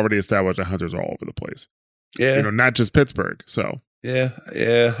could have already established that hunters are all over the place. Yeah, not just Pittsburgh. So yeah,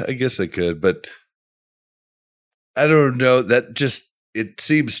 I guess they could, but I don't know. That just it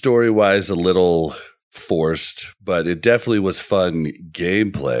seems story wise a little forced, but it definitely was fun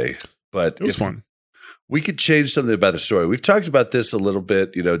gameplay. But it was fun. We could change something about the story. We've talked about this a little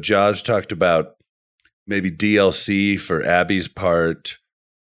bit. Jaws talked about maybe DLC for Abby's part,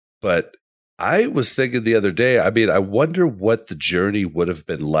 but I was thinking the other day, I wonder what the journey would have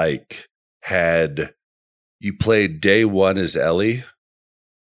been like had you played day one as Ellie,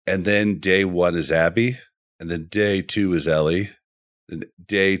 and then day one as Abby, and then day two as Ellie, and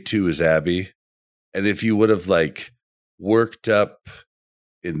day two as Abby. And if you would have like worked up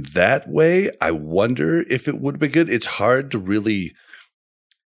in that way, I wonder if it would have been good. It's hard to really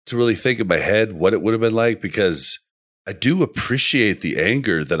think in my head what it would have been like, because I do appreciate the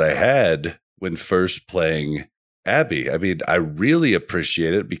anger that I had when first playing Abby. I really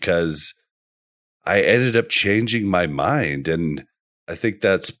appreciate it because I ended up changing my mind, and I think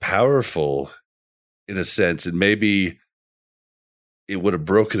that's powerful in a sense, and maybe it would have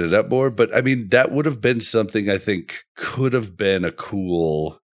broken it up more, but that would have been something I think could have been a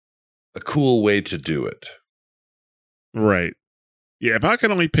cool way to do it. Right. Yeah, if I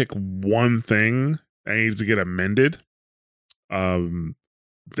could only pick one thing that needs to get amended,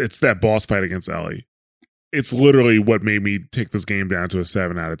 it's that boss fight against Ellie. It's literally what made me take this game down to a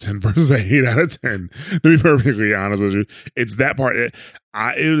 7 out of 10 versus an 8 out of 10, to be perfectly honest with you. It's that part. It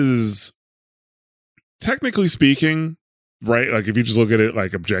is, technically speaking, right? Like if you just look at it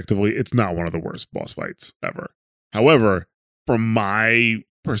like objectively, it's not one of the worst boss fights ever. However, from my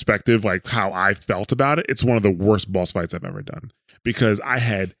perspective, like how I felt about it, it's one of the worst boss fights I've ever done, because I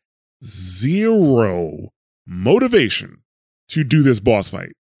had zero motivation to do this boss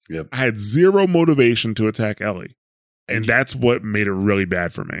fight. Yep. I had zero motivation to attack Ellie. And that's what made it really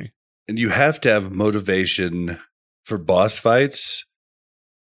bad for me. And you have to have motivation for boss fights.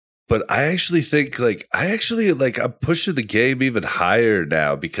 But I actually think I'm pushing the game even higher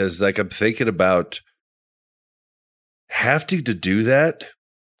now, because like I'm thinking about having to do that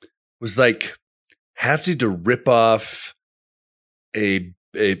was like having to rip off a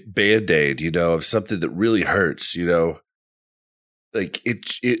Band-Aid, of something that really hurts, like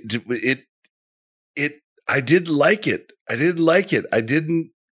it I didn't like it. I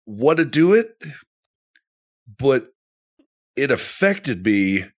didn't want to do it, but it affected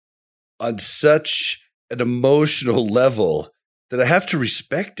me on such an emotional level that I have to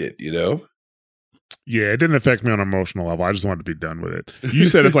respect it, Yeah, it didn't affect me on an emotional level. I just wanted to be done with it. You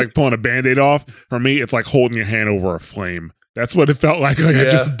said it's like pulling a Band-Aid off. For me, it's like holding your hand over a flame. That's what it felt like. I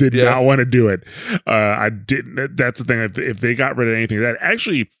just did not want to do it. I didn't. That's the thing. If they got rid of anything, that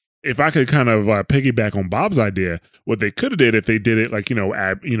actually, if I could kind of piggyback on Bob's idea, what they could have did if they did it like,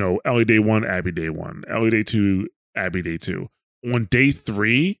 Ellie day 1, Abby day 1, Ellie day 2, Abby day 2. On day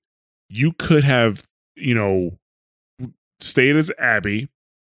 3, you could have, stayed as Abby,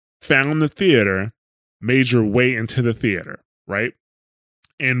 found the theater, made your way into the theater, right?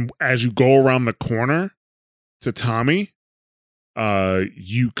 And as you go around the corner to Tommy,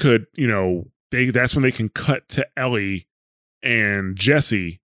 you could, that's when they can cut to Ellie and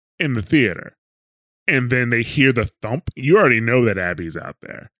Jesse in the theater. And then they hear the thump. You already know that Abby's out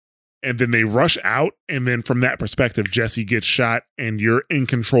there. And then they rush out. And then from that perspective, Jesse gets shot and you're in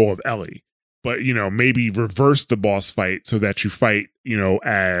control of Ellie. But, maybe reverse the boss fight so that you fight,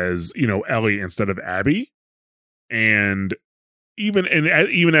 as, Ellie instead of Abby. And even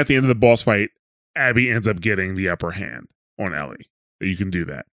at the end of the boss fight, Abby ends up getting the upper hand on Ellie. You can do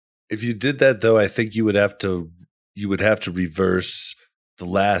that. If you did that, though, I think you would have to reverse the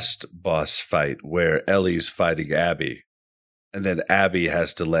last boss fight where Ellie's fighting Abby, and then Abby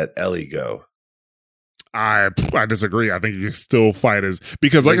has to let Ellie go. I disagree. I think you can still fight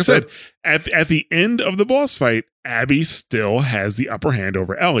because like I said, at the end of the boss fight, Abby still has the upper hand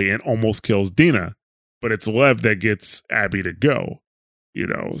over Ellie and almost kills Dina, but it's Lev that gets Abby to go.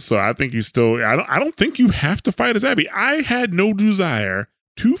 So I think you still. I don't think you have to fight as Abby. I had no desire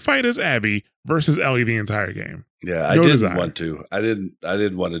to fight as Abby versus Ellie the entire game. Yeah, I didn't want to. I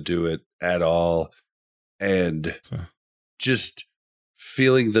didn't want to do it at all, and just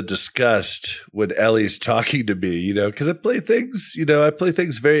feeling the disgust when Ellie's talking to me. Because I play things. I play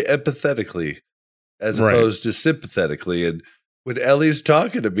things very empathetically as opposed to sympathetically, and when Ellie's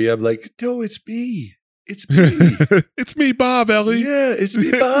talking to me, I'm like, no, it's me. It's me. It's me, Bob, Ellie. Yeah, it's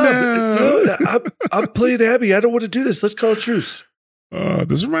me, Bob. No, I'm playing Abby. I don't want to do this. Let's call a truce.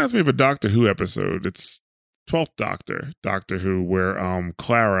 This reminds me of a Doctor Who episode. It's 12th Doctor Who, where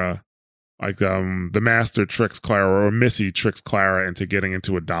Clara, like the Master tricks Clara, or Missy tricks Clara into getting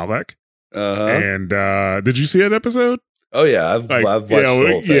into a Dalek. And did you see that episode? Oh yeah, I've watched the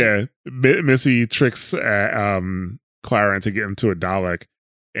whole thing. Yeah, Missy tricks Clara into getting into a Dalek,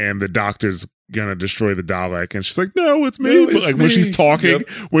 and the Doctor's gonna destroy the Dalek, and she's like, "No, it's me." But like when she's talking,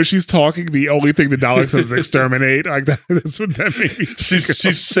 the only thing the Dalek says is "exterminate." Like that's what that made me.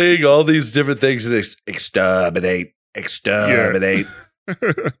 She's saying all these different things and exterminate. Yeah.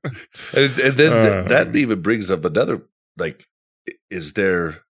 and then that even brings up another, like, is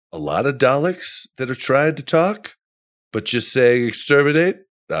there a lot of Daleks that are trying to talk, but just saying exterminate?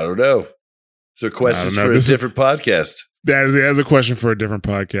 I don't know. So questions for a different podcast. That is a question for a different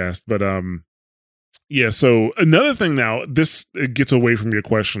podcast. But yeah. So another thing now, it gets away from your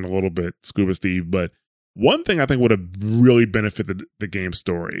question a little bit, Scuba Steve. But one thing I think would have really benefited the game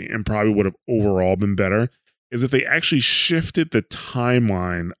story and probably would have overall been better is if they actually shifted the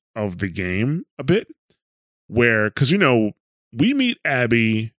timeline of the game a bit. Because we meet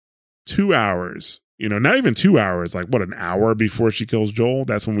Abby 2 hours. Not even 2 hours. Like what, an hour before she kills Joel?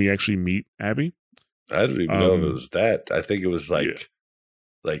 That's when we actually meet Abby. I don't even know if it was that. I think it was like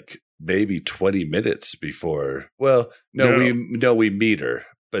maybe 20 minutes before. Well, we meet her,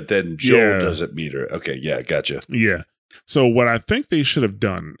 but then Joel doesn't meet her. Okay, yeah, gotcha. Yeah. So what I think they should have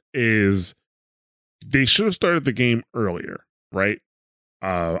done is they should have started the game earlier, right?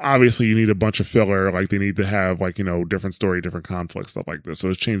 Obviously, you need a bunch of filler. Like they need to have different story, different conflicts, stuff like this. So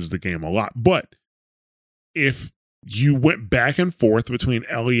it changes the game a lot. But if you went back and forth between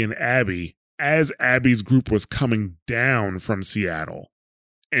Ellie and Abby as Abby's group was coming down from Seattle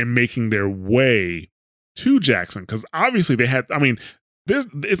and making their way to Jackson, because obviously they had,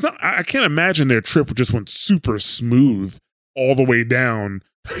 it's not, I can't imagine their trip just went super smooth all the way down,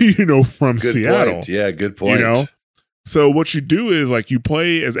 from good Seattle. Point. Yeah, good point. So what you do is you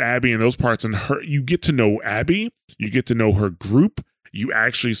play as Abby in those parts, and you get to know Abby, you get to know her group, you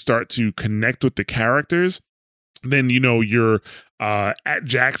actually start to connect with the characters. Then, you're at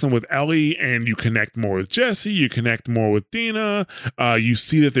Jackson with Ellie, and you connect more with Jesse, you connect more with Dina. You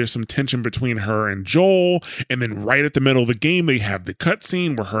see that there's some tension between her and Joel. And then right at the middle of the game, they have the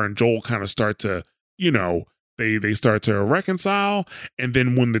cutscene where her and Joel kind of start to, they start to reconcile. And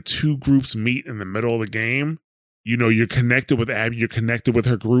then when the two groups meet in the middle of the game, you're connected with Abby, you're connected with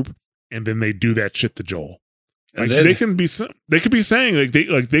her group, and then they do that shit to Joel. They could be saying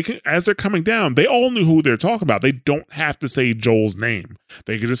they can, as they're coming down, they all knew who they're talking about. They don't have to say Joel's name.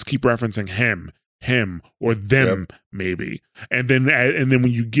 They could just keep referencing him, or them, maybe. And then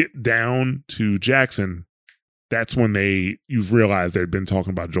when you get down to Jackson, that's when you've realized they'd been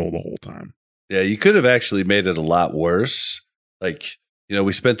talking about Joel the whole time. Yeah, you could have actually made it a lot worse.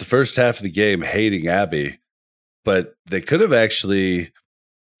 We spent the first half of the game hating Abby, but they could have actually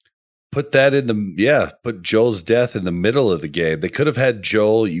put Joel's death in the middle of the game. They could have had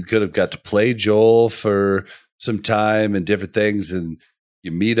Joel. You could have got to play Joel for some time and different things, and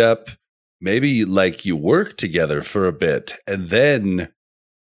you meet up. Maybe you work together for a bit, and then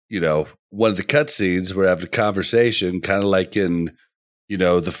one of the cutscenes we're having a conversation, kind of like in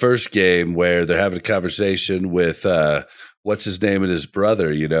the first game where they're having a conversation with what's his name and his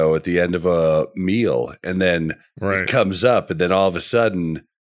brother, at the end of a meal, and then it comes up, and then all of a sudden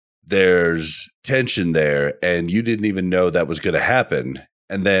there's tension there, and you didn't even know that was going to happen.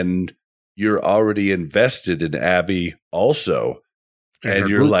 And then you're already invested in Abby also. And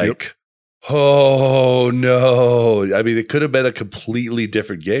you're like, oh no. It could have been a completely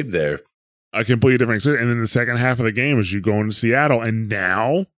different game there. A completely different experience. And then the second half of the game is you go into Seattle, and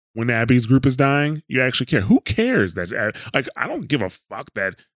now when Abby's group is dying, you actually care. Who cares that? I don't give a fuck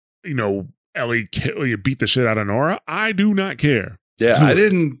that, Ellie beat the shit out of Nora. I do not care. Yeah, I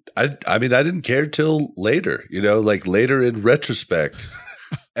didn't care till later, later in retrospect.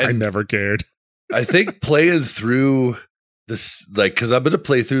 And I never cared. I think playing through this, because I'm going to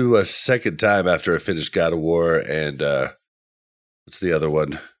play through a second time after I finish God of War and what's the other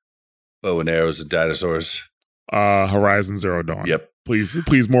one? Bow and arrows and dinosaurs. Horizon Zero Dawn. Yep.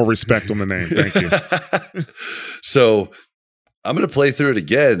 Please, more respect on the name. Thank you. So I'm going to play through it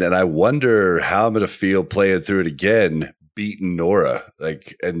again, and I wonder how I'm going to feel playing through it again, beating Nora,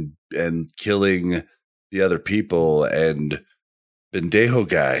 and killing the other people, and Bendejo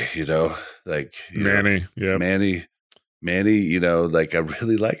guy, Manny, yeah, Manny, I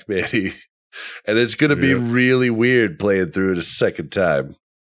really like Manny. And it's going to be really weird playing through it a second time.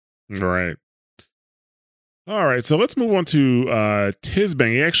 Right. All right. So let's move on to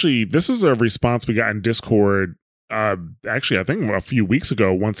Tisbang. Actually, this is a response we got in Discord. Actually, I think a few weeks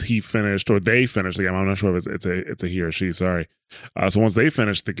ago, once he finished or they finished the game. I'm not sure if it's a he or she. Sorry. So once they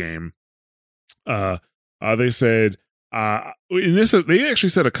finished the game, they said, they actually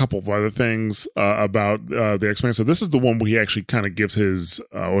said a couple of other things about the experience. So this is the one where he actually kind of gives his,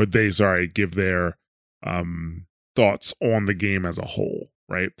 give their thoughts on the game as a whole,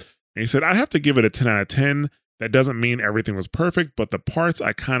 right? And he said, I'd have to give it a 10 out of 10. That doesn't mean everything was perfect, but the parts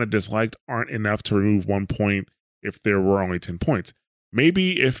I kind of disliked aren't enough to remove 1 point if there were only 10 points.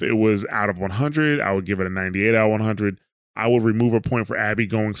 Maybe if it was out of 100, I would give it a 98 out of 100. I would remove a point for Abby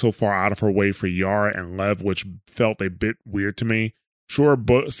going so far out of her way for Yara and Lev, which felt a bit weird to me. Sure,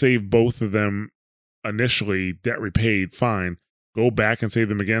 save both of them initially, debt repaid, fine. Go back and save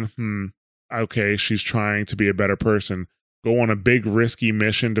them again? Okay, she's trying to be a better person. Go on a big risky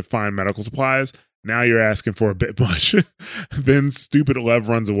mission to find medical supplies. Now you're asking for a bit much. Then stupid Lev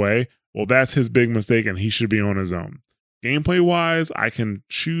runs away. Well, that's his big mistake and he should be on his own. Gameplay-wise, I can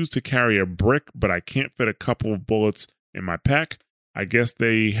choose to carry a brick, but I can't fit a couple of bullets in my pack. I guess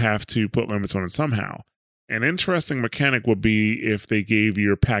they have to put limits on it somehow. An interesting mechanic would be if they gave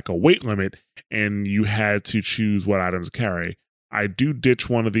your pack a weight limit and you had to choose what items to carry. I do ditch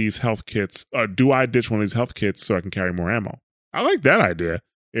one of these health kits. Do I ditch one of these health kits so I can carry more ammo? I like that idea.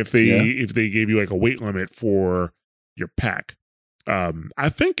 If they gave you like a weight limit for your pack. I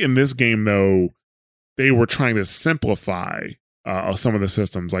think in this game though, they were trying to simplify some of the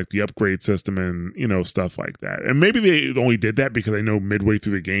systems, like the upgrade system and stuff like that. And maybe they only did that because they know midway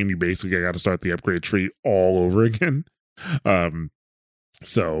through the game you basically got to start the upgrade tree all over again.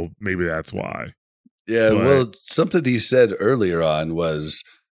 So maybe that's why. Yeah, well, something he said earlier on was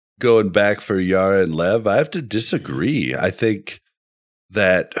going back for Yara and Lev. I have to disagree. I think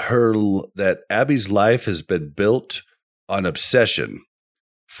that Abby's life has been built on obsession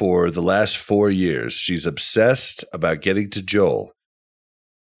for the last 4 years. She's obsessed about getting to Joel.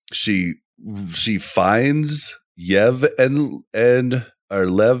 She finds Lev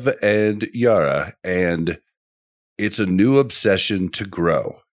and Yara, and it's a new obsession to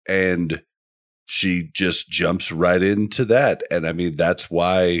grow. And she just jumps right into that. And I mean, that's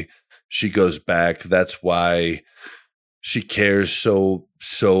why she goes back. That's why she cares so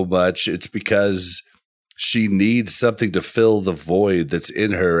much. It's because she needs something to fill the void that's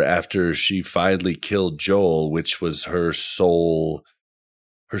in her after she finally killed Joel, which was her sole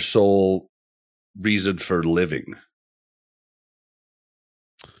reason for living.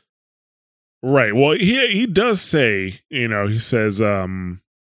 Right. Well, he does say, he says, I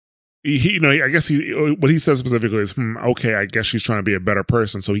guess what he says specifically is, okay, I guess she's trying to be a better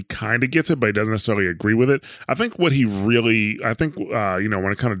person. So he kind of gets it, but he doesn't necessarily agree with it. I think when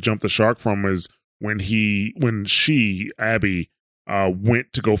it kind of jumped the shark from is when Abby,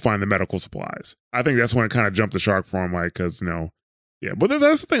 went to go find the medical supplies. I think that's when it kind of jumped the shark for him, like, cause yeah, but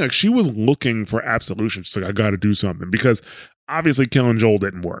that's the thing. Like, she was looking for absolution. She's like, I got to do something because obviously killing Joel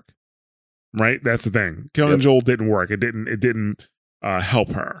didn't work. Right. That's the thing. Killing Joel didn't work. It didn't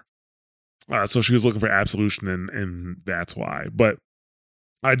help her. So she was looking for absolution, and that's why. But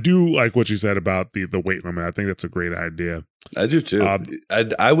I do like what you said about the weight limit. I think that's a great idea. I do too.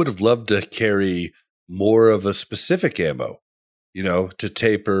 I would have loved to carry more of a specific ammo, to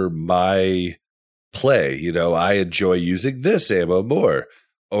taper my play. I enjoy using this ammo more.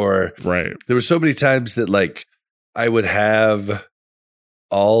 Or right. There were so many times that like I would have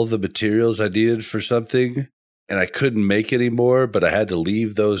all the materials I needed for something, and I couldn't make any more, but I had to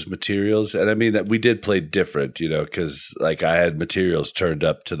leave those materials. And I mean, we did play different, because like I had materials turned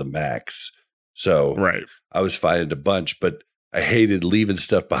up to the max. So right. I was finding a bunch, but I hated leaving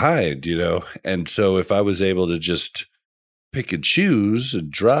stuff behind, And so if I was able to just pick and choose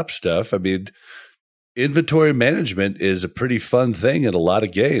and drop stuff, I mean, inventory management is a pretty fun thing in a lot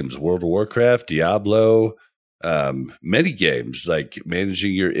of games. World of Warcraft, Diablo, many games, like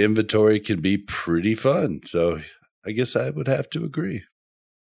managing your inventory can be pretty fun. So I guess I would have to agree.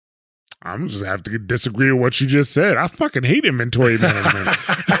 I'm just have to disagree with what you just said. I fucking hate inventory management.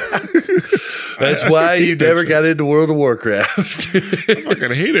 That's why you never got into World of Warcraft. I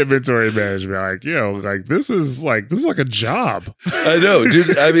fucking hate inventory management. Like, this is like a job. I know,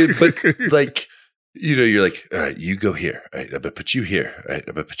 dude. I mean, but like, you're like, all right, you go here. All right, I'm going to put you here. All right,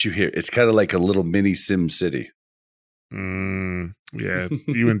 I'm going to put you here. It's kind of like a little mini Sim City. Yeah,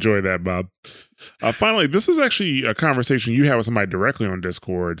 you enjoy that, Bob. Finally, this is actually a conversation you had with somebody directly on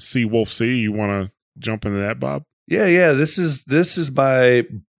Discord. C Wolf C, you want to jump into that, Bob? Yeah. This is my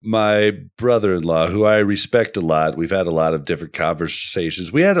my brother-in-law, who I respect a lot, we've had a lot of different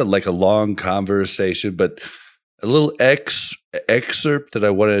conversations. We had a long conversation, but a little excerpt that I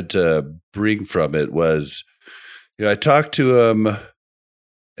wanted to bring from it was, I talked to him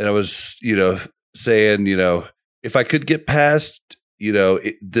and I was, saying, if I could get past,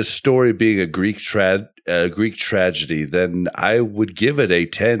 this story being a Greek tragedy, then I would give it a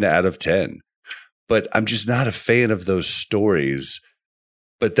 10 out of 10. But I'm just not a fan of those stories.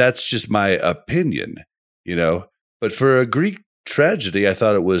 But that's just my opinion, But for a Greek tragedy, I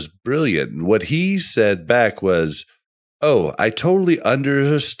thought it was brilliant. And what he said back was, "Oh, I totally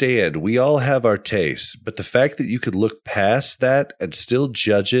understand. We all have our tastes, but the fact that you could look past that and still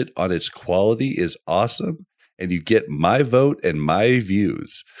judge it on its quality is awesome, and you get my vote and my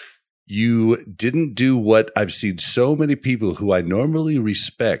views. You didn't do what I've seen so many people who I normally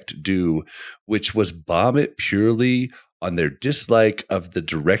respect do, which was bomb it purely on their dislike of the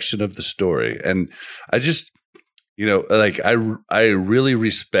direction of the story." And I just, I really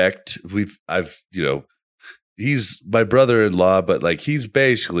respect, he's my brother-in-law, but he's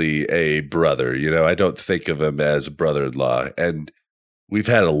basically a brother, I don't think of him as a brother-in-law. And we've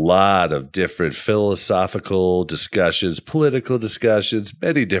had a lot of different philosophical discussions, political discussions,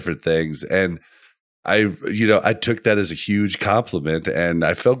 many different things. And I took that as a huge compliment, and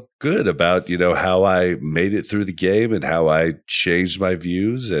I felt good about, how I made it through the game and how I changed my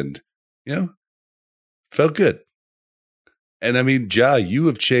views, and, felt good. And I mean, Ja, you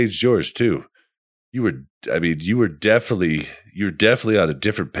have changed yours too. You're definitely on a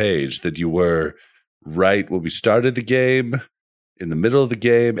different page than you were right when we started the game, in the middle of the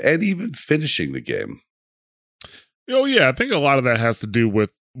game, and even finishing the game. Oh yeah, I think a lot of that has to do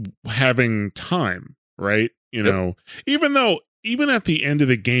with having time, right? Even at the end of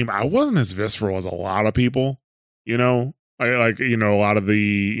the game, I wasn't as visceral as a lot of people. A lot of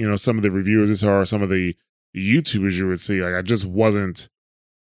the, some of the reviewers or some of the YouTubers you would see, I just wasn't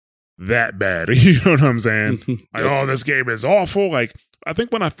that bad. You know what I'm saying? Oh, this game is awful. I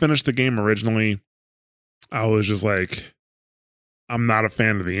think when I finished the game originally, I was just like, I'm not a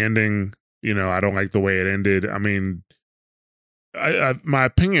fan of the ending. I don't like the way it ended. I mean, my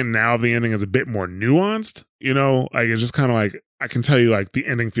opinion now of the ending is a bit more nuanced. It's just kind of I can tell you the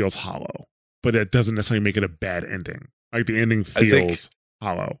ending feels hollow, but it doesn't necessarily make it a bad ending. The ending feels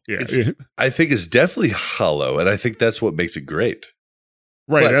hollow. Yeah. I think it's definitely hollow, and I think that's what makes it great.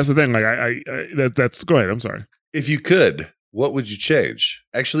 Right. But that's the thing. That's go ahead. I'm sorry. If you could, what would you change?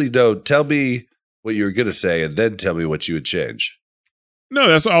 Actually, no, tell me what you were going to say, and then tell me what you would change. No,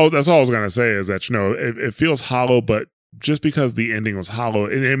 that's all I was going to say is that, it feels hollow, but just because the ending was hollow,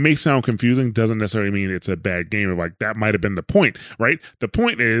 it may sound confusing, doesn't necessarily mean it's a bad game. That might have been the point, right? The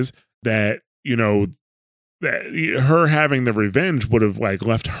point is that, that her having the revenge would have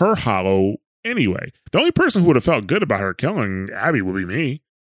left her hollow anyway. The only person who would have felt good about her killing Abby would be me,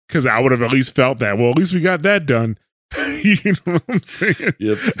 because I would have at least felt that, well, at least we got that done. You know what I'm saying?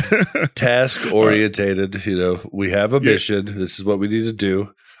 Yep. Task orientated. We have a mission. This is what we need to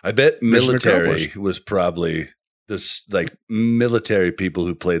do. I bet military was probably this, military people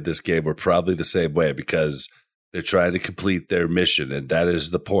who played this game were probably the same way, because they're trying to complete their mission, and that is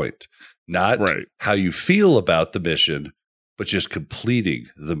the point. Not how you feel about the mission, but just completing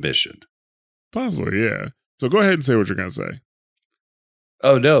the mission. Possibly, yeah. So go ahead and say what you're going to say.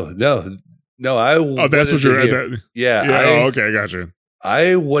 Oh, no. That's what you're. Yeah. Okay, I got you.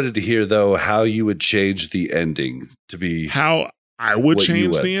 I wanted to hear, though, how you would change the ending to be. How I would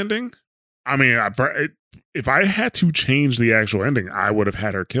change the ending? I mean, if I had to change the actual ending, I would have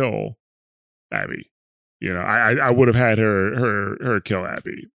had her kill Abby. I would have had her kill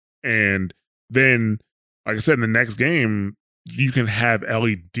Abby. And then, like I said, in the next game, you can have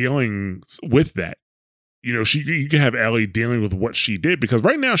Ellie dealing with that. You can have Ellie dealing with what she did, because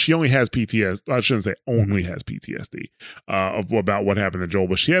right now she only has PTSD. I shouldn't say only has PTSD about what happened to Joel,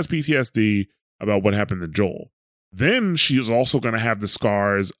 but she has PTSD about what happened to Joel. Then she is also going to have the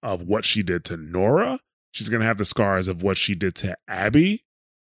scars of what she did to Nora. She's going to have the scars of what she did to Abby.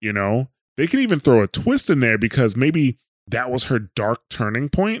 They can even throw a twist in there, because maybe that was her dark turning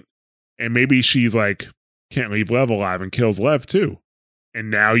point, and maybe she's can't leave Lev alive and kills Lev too. And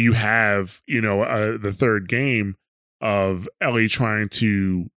now you have, the third game of Ellie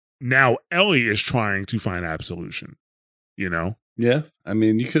now Ellie is trying to find absolution, Yeah. I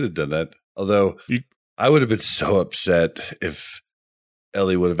mean, you could have done that. Although I would have been so upset if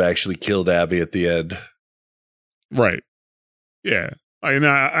Ellie would have actually killed Abby at the end. Right. Yeah. And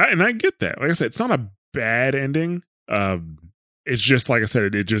I get that. Like I said, it's not a bad ending. It's just, like I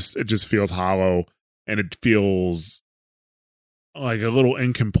said, it just feels hollow, and it feels like a little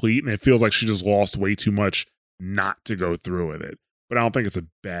incomplete, and it feels like she just lost way too much not to go through with it. But I don't think it's a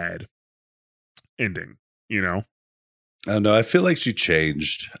bad ending, you know? I don't know. I feel like she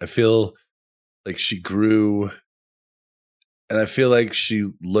changed. I feel like she grew, and I feel like she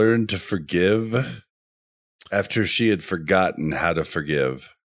learned to forgive after she had forgotten how to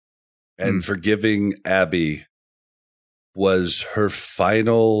forgive. And forgiving Abby was her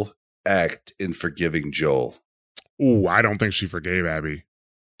final act in forgiving Joel. Ooh, I don't think she forgave Abby.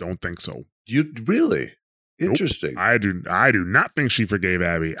 Don't think so. You really? Interesting. Nope. I do not think she forgave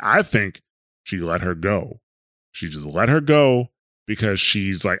Abby. I think she let her go. She just let her go because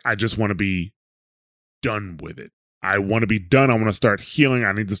she's like, I just want to be done with it. I want to be done. I want to start healing.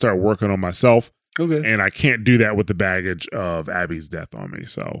 I need to start working on myself. Okay. And I can't do that with the baggage of Abby's death on me.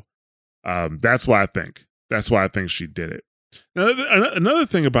 So that's why I think. That's why I think she did it. Now, another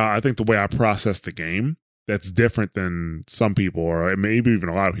thing about, I think, the way I process the game that's different than some people, or maybe even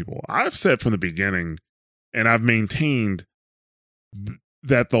a lot of people. I've said from the beginning, and I've maintained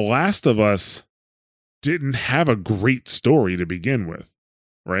that The Last of Us didn't have a great story to begin with,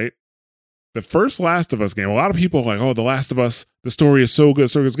 right? The first Last of Us game, a lot of people are like, oh, The Last of Us, the story is so good, the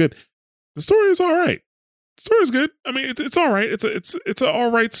story is good. The story is all right. The story is good. I mean, it's all right. It's an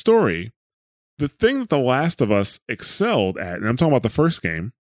all right story. The thing that The Last of Us excelled at, and I'm talking about the first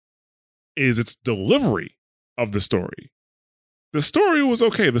game, is its delivery of the story. The story was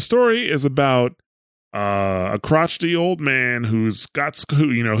okay. The story is about a crotchety old man his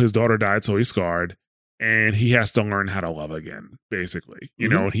daughter died, so he's scarred, and he has to learn how to love again, basically. You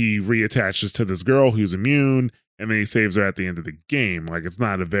know, he reattaches to this girl who's immune, and then he saves her at the end of the game. Like, it's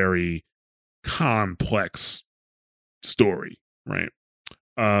not a very complex story, right?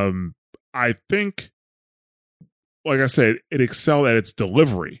 I think, like I said, it excelled at its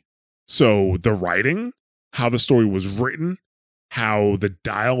delivery. So the writing, how the story was written, how the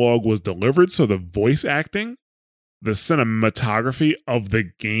dialogue was delivered, so the voice acting, the cinematography of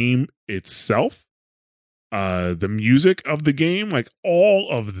the game itself, the music of the game, like all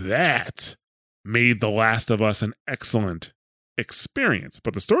of that made The Last of Us an excellent experience.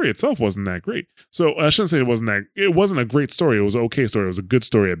 But the story itself wasn't that great. So I shouldn't say it wasn't a great story. It was an okay story. It was a good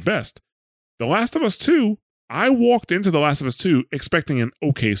story at best. The Last of Us 2, I walked into The Last of Us 2 expecting an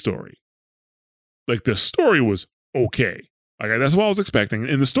okay story. Like, the story was okay. Like, that's what I was expecting.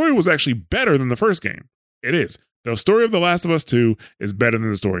 And the story was actually better than the first game. It is. The story of The Last of Us 2 is better than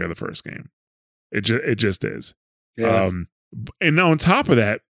the story of the first game. It just is. Yeah. And on top of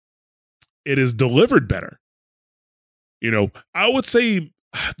that, it is delivered better. You know, I would say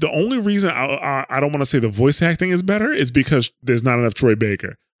the only reason I don't want to say the voice acting is better is because there's not enough Troy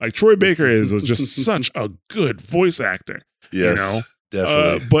Baker. Like, Troy Baker is just such a good voice actor. Yes, you know?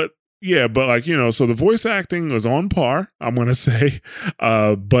 definitely. But like, you know, so the voice acting was on par, I'm going to say.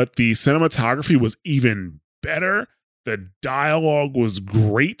 But the cinematography was even better. The dialogue was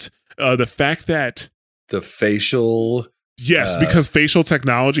great. The fact that the facial... Yes, because facial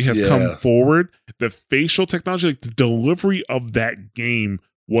technology has come forward. The facial technology, like the delivery of that game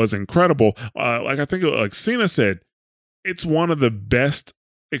was incredible. Like I think, like Cena said, it's one of the best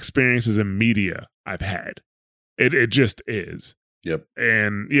experiences in media I've had. It just is. Yep.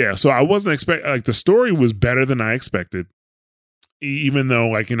 And yeah, so I wasn't expecting, like, the story was better than I expected, even though,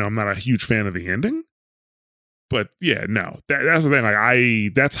 like, you know, I'm not a huge fan of the ending. But yeah, no, that's the thing.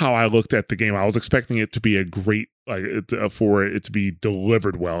 Like, that's how I looked at the game. I was expecting it to be a great, like, for it to be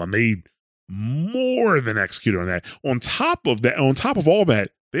delivered well, and they more than executed on that. On top of all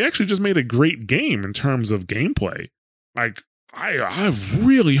that, they actually just made a great game in terms of gameplay. Like, I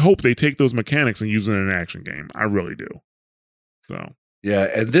really hope they take those mechanics and use it in an action game. I really do. So yeah,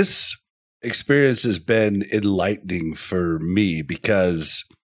 and this experience has been enlightening for me because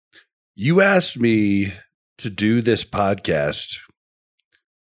you asked me to do this podcast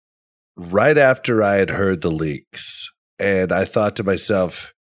right after I had heard the leaks. And I thought to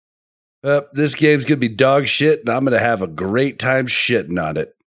myself, this game's going to be dog shit, and I'm going to have a great time shitting on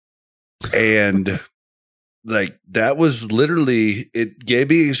it. And like, that was literally, it gave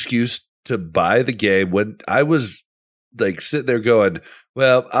me an excuse to buy the game when I was like sitting there going,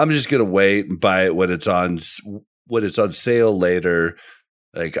 well, I'm just going to wait and buy it when it's on sale later.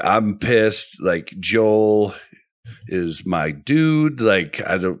 Like, I'm pissed. Like, Joel is my dude. Like,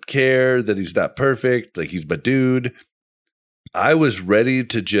 I don't care that he's not perfect. Like, he's my dude. I was ready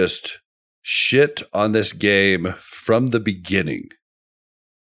to just shit on this game from the beginning.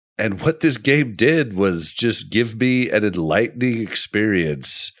 And what this game did was just give me an enlightening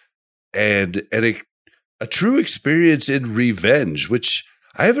experience and a true experience in revenge, which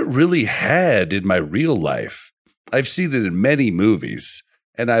I haven't really had in my real life. I've seen it in many movies,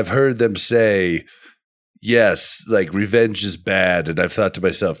 and I've heard them say, yes, like revenge is bad. And I've thought to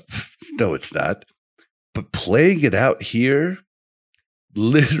myself, no, it's not. But playing it out here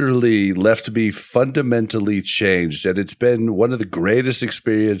literally left me fundamentally changed. And it's been one of the greatest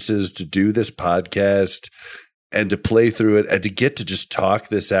experiences to do this podcast and to play through it and to get to just talk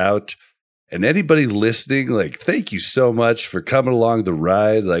this out. And anybody listening, like, thank you so much for coming along the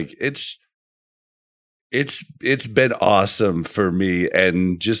ride. Like, it's been awesome for me.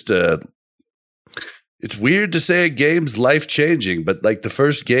 And just it's weird to say a game's life-changing, but like the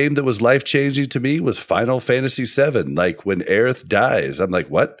first game that was life-changing to me was Final Fantasy VII. Like when Aerith dies, I'm like,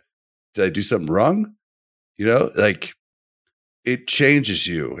 what? Did I do something wrong? You know, like it changes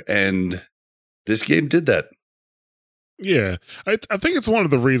you. And this game did that. Yeah. I think it's one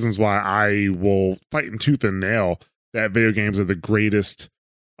of the reasons why I will fight in tooth and nail that video games are the greatest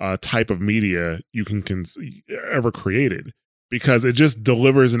type of media you can ever created. Because it just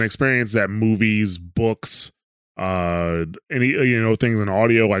delivers an experience that movies, books, any things in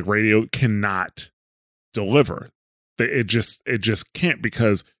audio like radio cannot deliver. It just can't,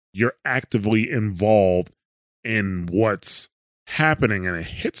 because you're actively involved in what's happening and it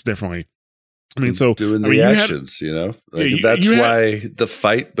hits differently. I mean, so doing the actions, that's why the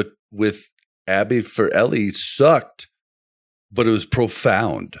fight with Abby for Ellie sucked, but it was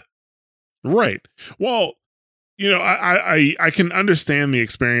profound. Right. Well, I can understand the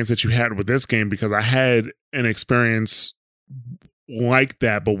experience that you had with this game, because I had an experience like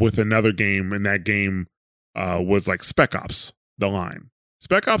that, but with another game, and that game was like Spec Ops: The Line.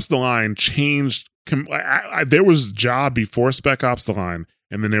 Spec Ops: The Line changed. There was Ja before Spec Ops: The Line,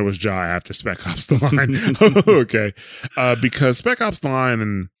 and then there was Ja after Spec Ops: The Line. Okay, because Spec Ops: The Line,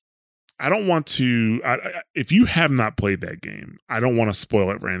 and I don't want to. If you have not played that game, I don't want to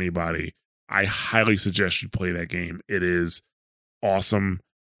spoil it for anybody. I highly suggest you play that game. It is awesome.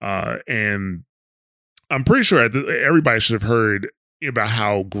 And I'm pretty sure everybody should have heard about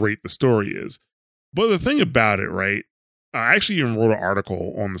how great the story is. But the thing about it, right? I actually even wrote an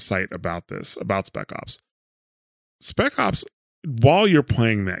article on the site about this, about Spec Ops. Spec Ops, while you're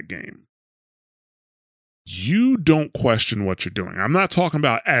playing that game, you don't question what you're doing. I'm not talking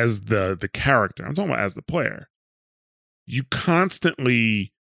about as the character. I'm talking about as the player. You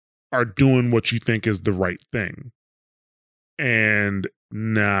constantly are doing what you think is the right thing. And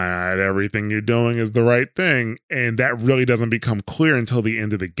not everything you're doing is the right thing. And that really doesn't become clear until the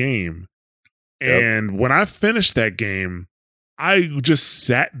end of the game. Yep. And when I finished that game, I just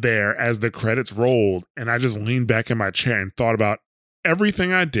sat there as the credits rolled, and I just leaned back in my chair and thought about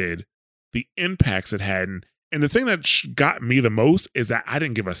everything I did, the impacts it had. And the thing that got me the most is that I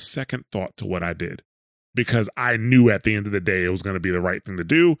didn't give a second thought to what I did, because I knew at the end of the day it was going to be the right thing to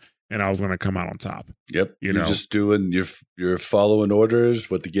do, and I was going to come out on top. Yep. You're just doing, you're following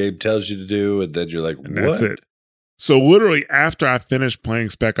orders, what the game tells you to do, and then you're like, what? That's it. So literally after I finished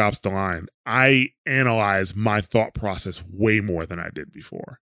playing Spec Ops: The Line, I analyzed my thought process way more than I did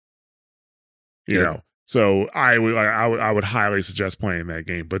before. You know, so I would highly suggest playing that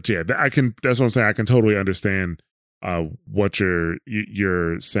game. But yeah, that's what I'm saying. I can totally understand what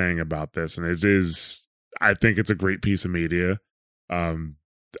you're saying about this, and it is. I think it's a great piece of media. Like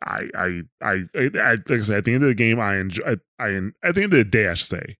I said, at the end of the game, at the end of the day, I should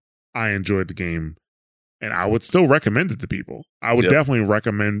say, I enjoyed the game, and I would still recommend it to people. I would definitely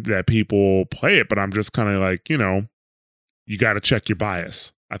recommend that people play it, but I'm just kind of like, you got to check your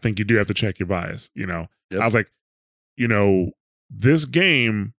bias. I think you do have to check your bias. I was like, this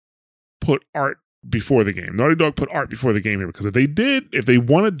game put art before the game. Naughty Dog put art before the game here, because if they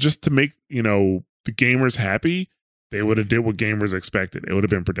wanted just to make, the gamers happy, they would have did what gamers expected. It would have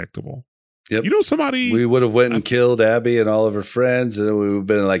been predictable. Yep. We would have went and killed Abby and all of her friends, and we would have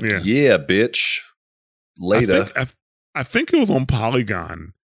been like, yeah bitch. Later. I think it was on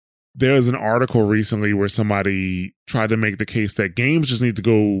Polygon. There was an article recently where somebody tried to make the case that games just need to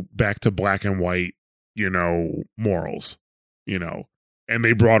go back to black and white, morals, and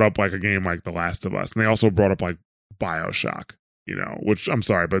they brought up like a game like The Last of Us. And they also brought up like BioShock, which I'm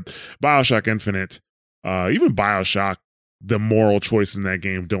sorry, but BioShock Infinite, even BioShock, the moral choices in that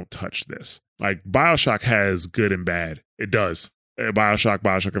game don't touch this. Like BioShock has good and bad. It does.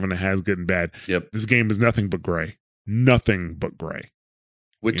 BioShock Infinite has good and bad. Yep. This game is nothing but gray. Nothing but gray.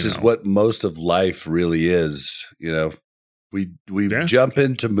 Which is what most of life really is. We jump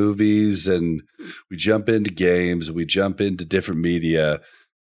into movies, and we jump into games, we jump into different media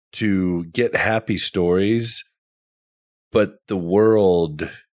to get happy stories, but the world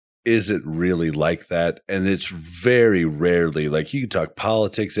isn't really like that. And it's very rarely, like, you can talk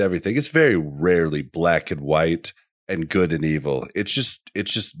politics, everything. It's very rarely black and white and good and evil. It's just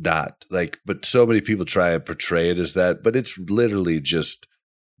not like, but so many people try and portray it as that, but it's literally just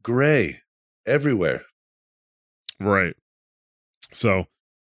gray everywhere. Right. So,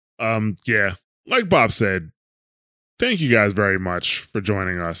 yeah, like Bob said, thank you guys very much for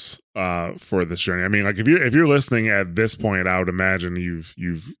joining us for this journey. I mean, like, if you're listening at this point, I would imagine you've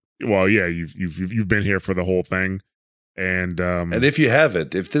been here for the whole thing. And if you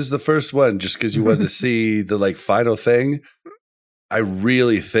haven't, if this is the first one, just because you wanted to see the like final thing, I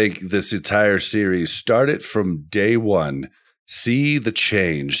really think this entire series, start it from day one, see the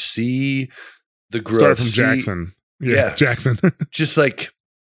change, see the growth. Start from Jackson. Yeah, Jackson. Just like,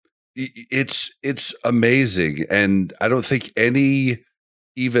 it's amazing. And I don't think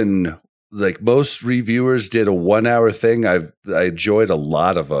even like most reviewers did a 1 hour thing. I enjoyed a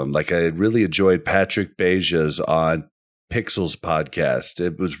lot of them. Like, I really enjoyed Patrick Beja's on Pixels podcast.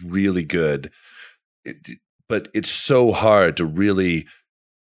 It was really good. But it's so hard to really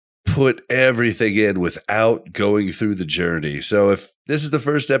put everything in without going through the journey. So if this is the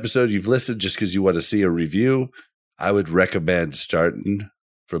first episode you've listened just because you want to see a review, I would recommend starting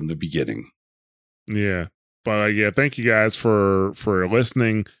from the beginning. Yeah. But yeah, thank you guys for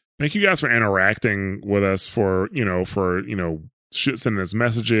listening. Thank you guys for interacting with us, for sending us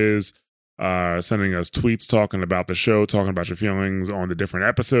messages, sending us tweets, talking about the show, talking about your feelings on the different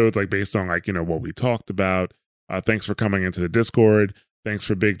episodes, like based on like, what we talked about. Thanks for coming into the Discord. Thanks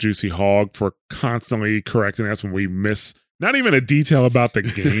for Big Juicy Hog for constantly correcting us when we miss not even a detail about the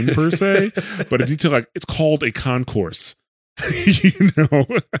game per se, but a detail like it's called a concourse.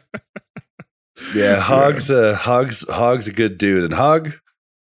 Yeah, Hog's a good dude. And Hog,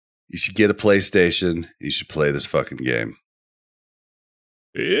 you should get a PlayStation. You should play this fucking game.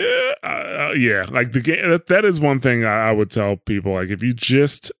 Yeah, like the game. That is one thing I would tell people. Like, if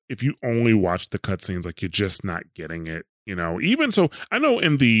you only watch the cutscenes, like, you're just not getting it. Even so, I know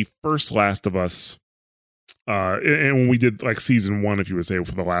in the first Last of Us, and when we did like season 1, if you would say,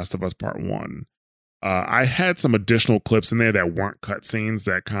 for the Last of Us Part 1, I had some additional clips in there that weren't cutscenes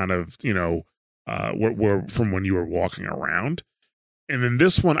that kind of were from when you were walking around. And then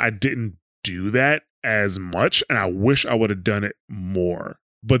this one, I didn't do that as much, and I wish I would have done it more.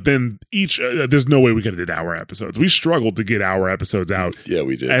 But then there's no way we could have did hour episodes. We struggled to get hour episodes out. Yeah,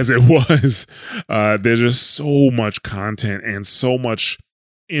 we did. As it was. There's just so much content and so much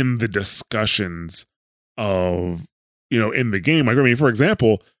in the discussions of, in the game. Like, I mean, for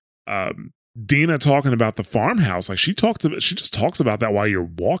example, Dina talking about the farmhouse. Like, she just talks about that while you're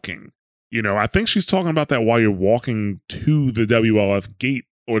walking. I think she's talking about that while you're walking to the WLF gate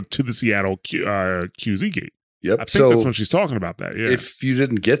or to the Seattle QZ gate. Yep. I think that's when she's talking about that. Yeah. If you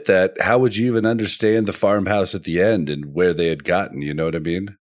didn't get that, how would you even understand the farmhouse at the end and where they had gotten? You know what I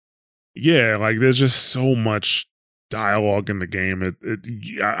mean? Yeah. Like, there's just so much dialogue in the game.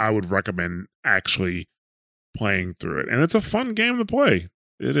 I would recommend actually playing through it, and it's a fun game to play.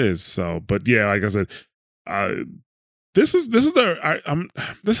 It is. So, but yeah, like I said, this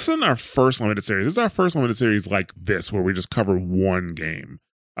isn't our first limited series. This is our first limited series like this, where we just cover one game.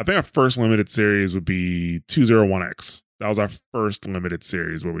 I think our first limited series would be 201X. That was our first limited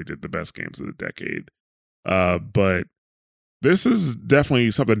series where we did the best games of the decade. But this is definitely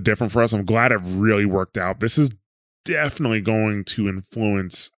something different for us. I'm glad it really worked out. This is definitely going to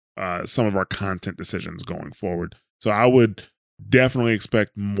influence some of our content decisions going forward. So I would definitely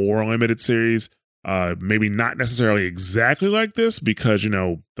expect more limited series. Maybe not necessarily exactly like this, because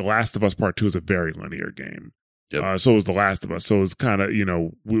The Last of Us Part 2 is a very linear game. Yep. So is The Last of Us. So it's kind of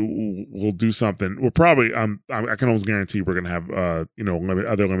we'll do something. We'll probably I can almost guarantee we're gonna have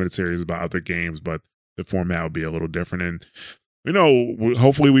other limited series about other games, but the format will be a little different. And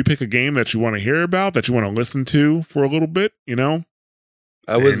hopefully we pick a game that you want to hear about, that you want to listen to for a little bit. And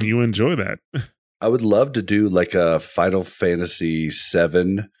you enjoy that. I would love to do like a Final Fantasy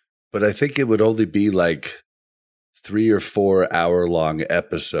VII, but I think it would only be like 3 or 4 hour long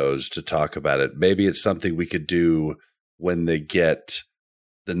episodes to talk about it. Maybe it's something we could do when they get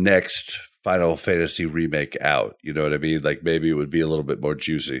the next Final Fantasy remake out. You know what I mean? Like, maybe it would be a little bit more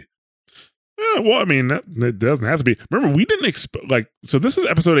juicy. Yeah, well, I mean, it doesn't have to be. Remember, we didn't expect, so this is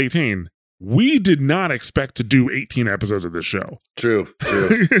episode 18. We did not expect to do 18 episodes of this show. True.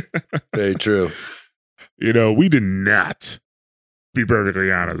 Very true. We did not. Be perfectly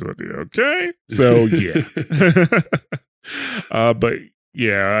honest with you, okay? So yeah, but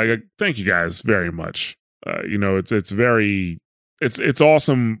yeah, thank you guys very much. It's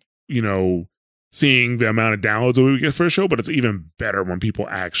awesome. seeing the amount of downloads that we get for a show, but it's even better when people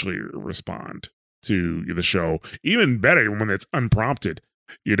actually respond to the show. Even better when it's unprompted.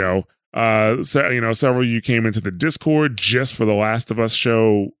 So several of you came into the Discord just for the Last of Us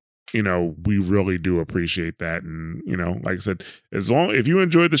show. We really do appreciate that. And, like I said, if you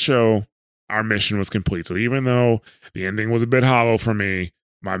enjoyed the show, our mission was complete. So even though the ending was a bit hollow for me,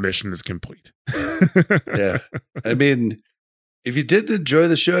 my mission is complete. Yeah. I mean, if you didn't enjoy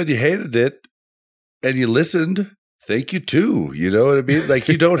the show and you hated it and you listened, thank you too. You know what I mean? Like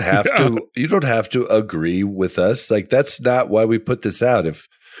you don't have to agree with us. Like that's not why we put this out. If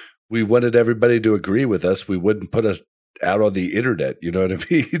we wanted everybody to agree with us, we wouldn't put us out on the internet. You know what I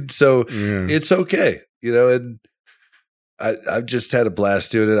mean? So It's okay. And I've just had a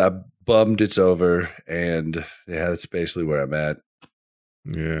blast doing it. I'm bummed it's over. And yeah, that's basically where I'm at.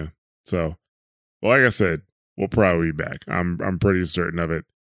 Yeah. So, well, like I said, we'll probably be back. I'm pretty certain of it.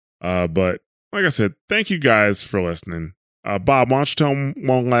 But like I said, thank you guys for listening. Bob, why don't you tell them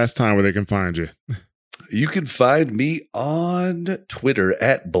one last time where they can find you? You can find me on Twitter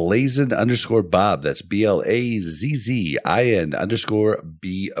at Blazin_Bob. That's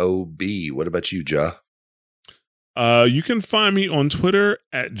BLAZZIN_BOB. What about you, Ja? You can find me on Twitter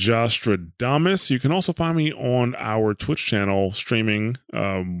at Jostradamus. You can also find me on our Twitch channel streaming.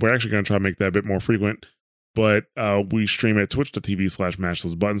 We're actually going to try to make that a bit more frequent, but we stream at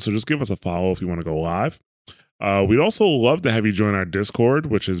twitch.tv/mashthosebuttons. So just give us a follow if you want to go live. We'd also love to have you join our Discord,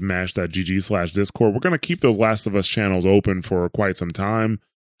 which is mash.gg/Discord. We're going to keep those Last of Us channels open for quite some time.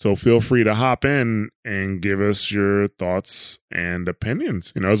 So feel free to hop in and give us your thoughts and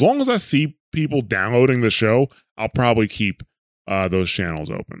opinions. As long as I see people downloading the show, I'll probably keep those channels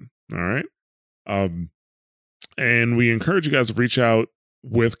open. All right. And we encourage you guys to reach out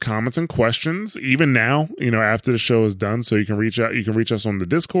with comments and questions, even now, after the show is done. So you can reach out. You can reach us on the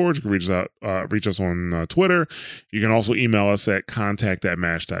Discord. You can reach us on Twitter. You can also email us at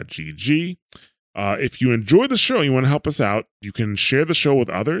contact@mash.gg. If you enjoy the show and you want to help us out, you can share the show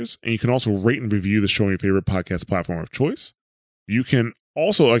with others, and you can also rate and review the show on your favorite podcast platform of choice. You can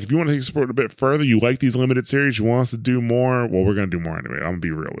also, if you want to take support a bit further, you like these limited series, you want us to do more, well, we're going to do more anyway. I'm going to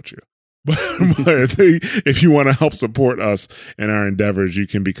be real with you. But if you want to help support us in our endeavors, you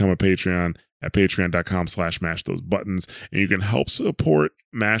can become a Patreon at patreon.com/mashthosebuttons, and you can help support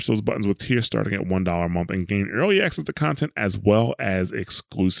Mash Those Buttons with tiers starting at $1 a month and gain early access to content as well as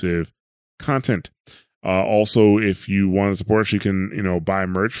exclusive content. Also, if you want to support us, you can buy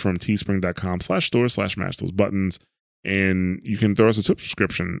merch from teespring.com/store/mashthosebuttons, and you can throw us a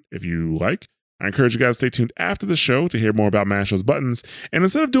subscription if you like. I encourage you guys to stay tuned after the show to hear more about Mash Those Buttons. And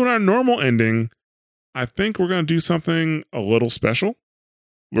instead of doing our normal ending, I think we're going to do something a little special.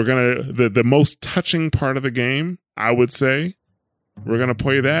 We're going to, the most touching part of the game, I would say, we're going to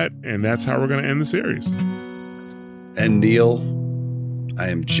play that, and that's how we're going to end the series. And Neil, I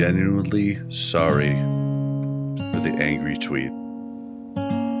am genuinely sorry for the angry tweet.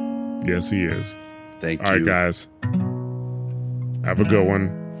 Yes, he is. Thank you. All right, guys. Have a good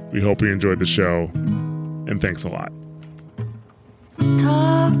one. We hope you enjoyed the show, and thanks a lot.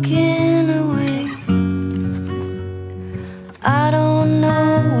 Talking away, I don't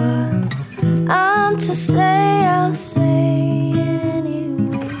know what I'm to say. I'll say it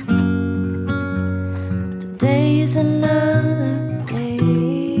anyway. Today's another day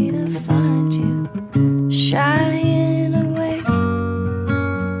to find you shying away.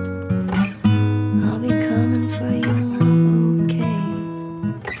 I'll be coming for you, love, okay?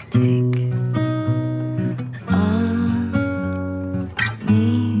 Take on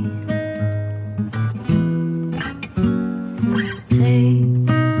me. Take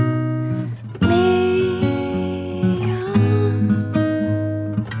me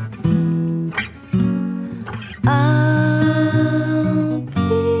on. I'll be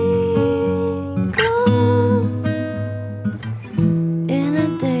gone in a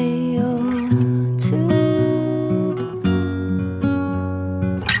day or two.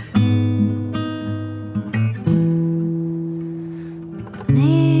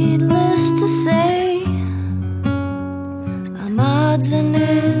 Needless to say, I'm odds and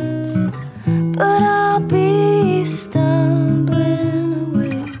ends, but I'll be stumbling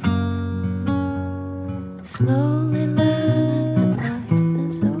away, slowly learning that life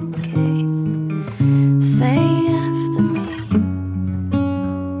is okay. Say after me,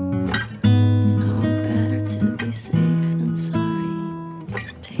 it's no better to be safe than sorry.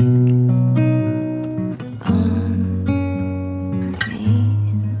 Take on me.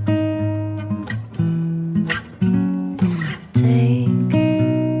 Take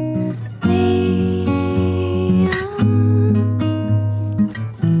me on.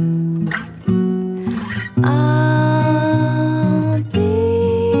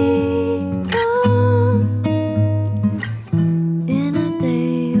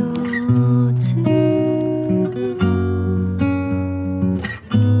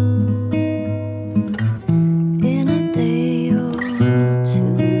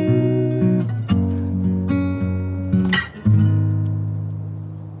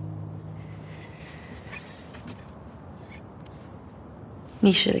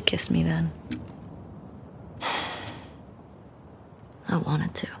 You should have kissed me then. I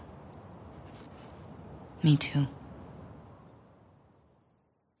wanted to. Me too.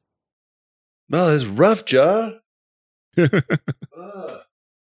 Well, it's rough, Ja. It's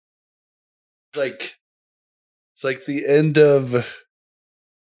like the end of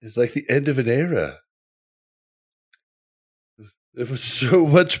an era. It was so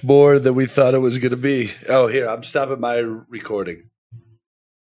much more than we thought it was going to be. Oh, here, I'm stopping my recording.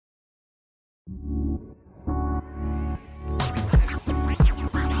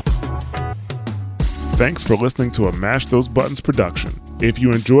 Thanks for listening to a Mash Those Buttons production. If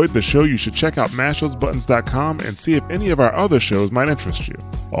you enjoyed the show, you should check out mashthosebuttons.com and see if any of our other shows might interest you.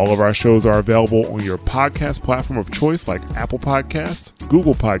 All of our shows are available on your podcast platform of choice like Apple Podcasts,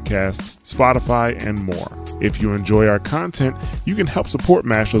 Google Podcasts, Spotify, and more. If you enjoy our content, you can help support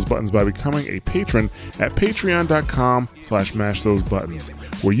Mash Those Buttons by becoming a patron at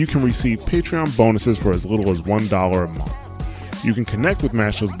patreon.com/mashthosebuttons, where you can receive Patreon bonuses for as little as $1 a month. You can connect with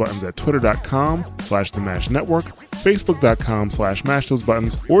Mash Those Buttons at twitter.com/The Mash Network,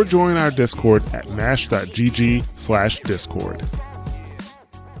 facebook.com/mashthosebuttons, or join our Discord at mash.gg/discord.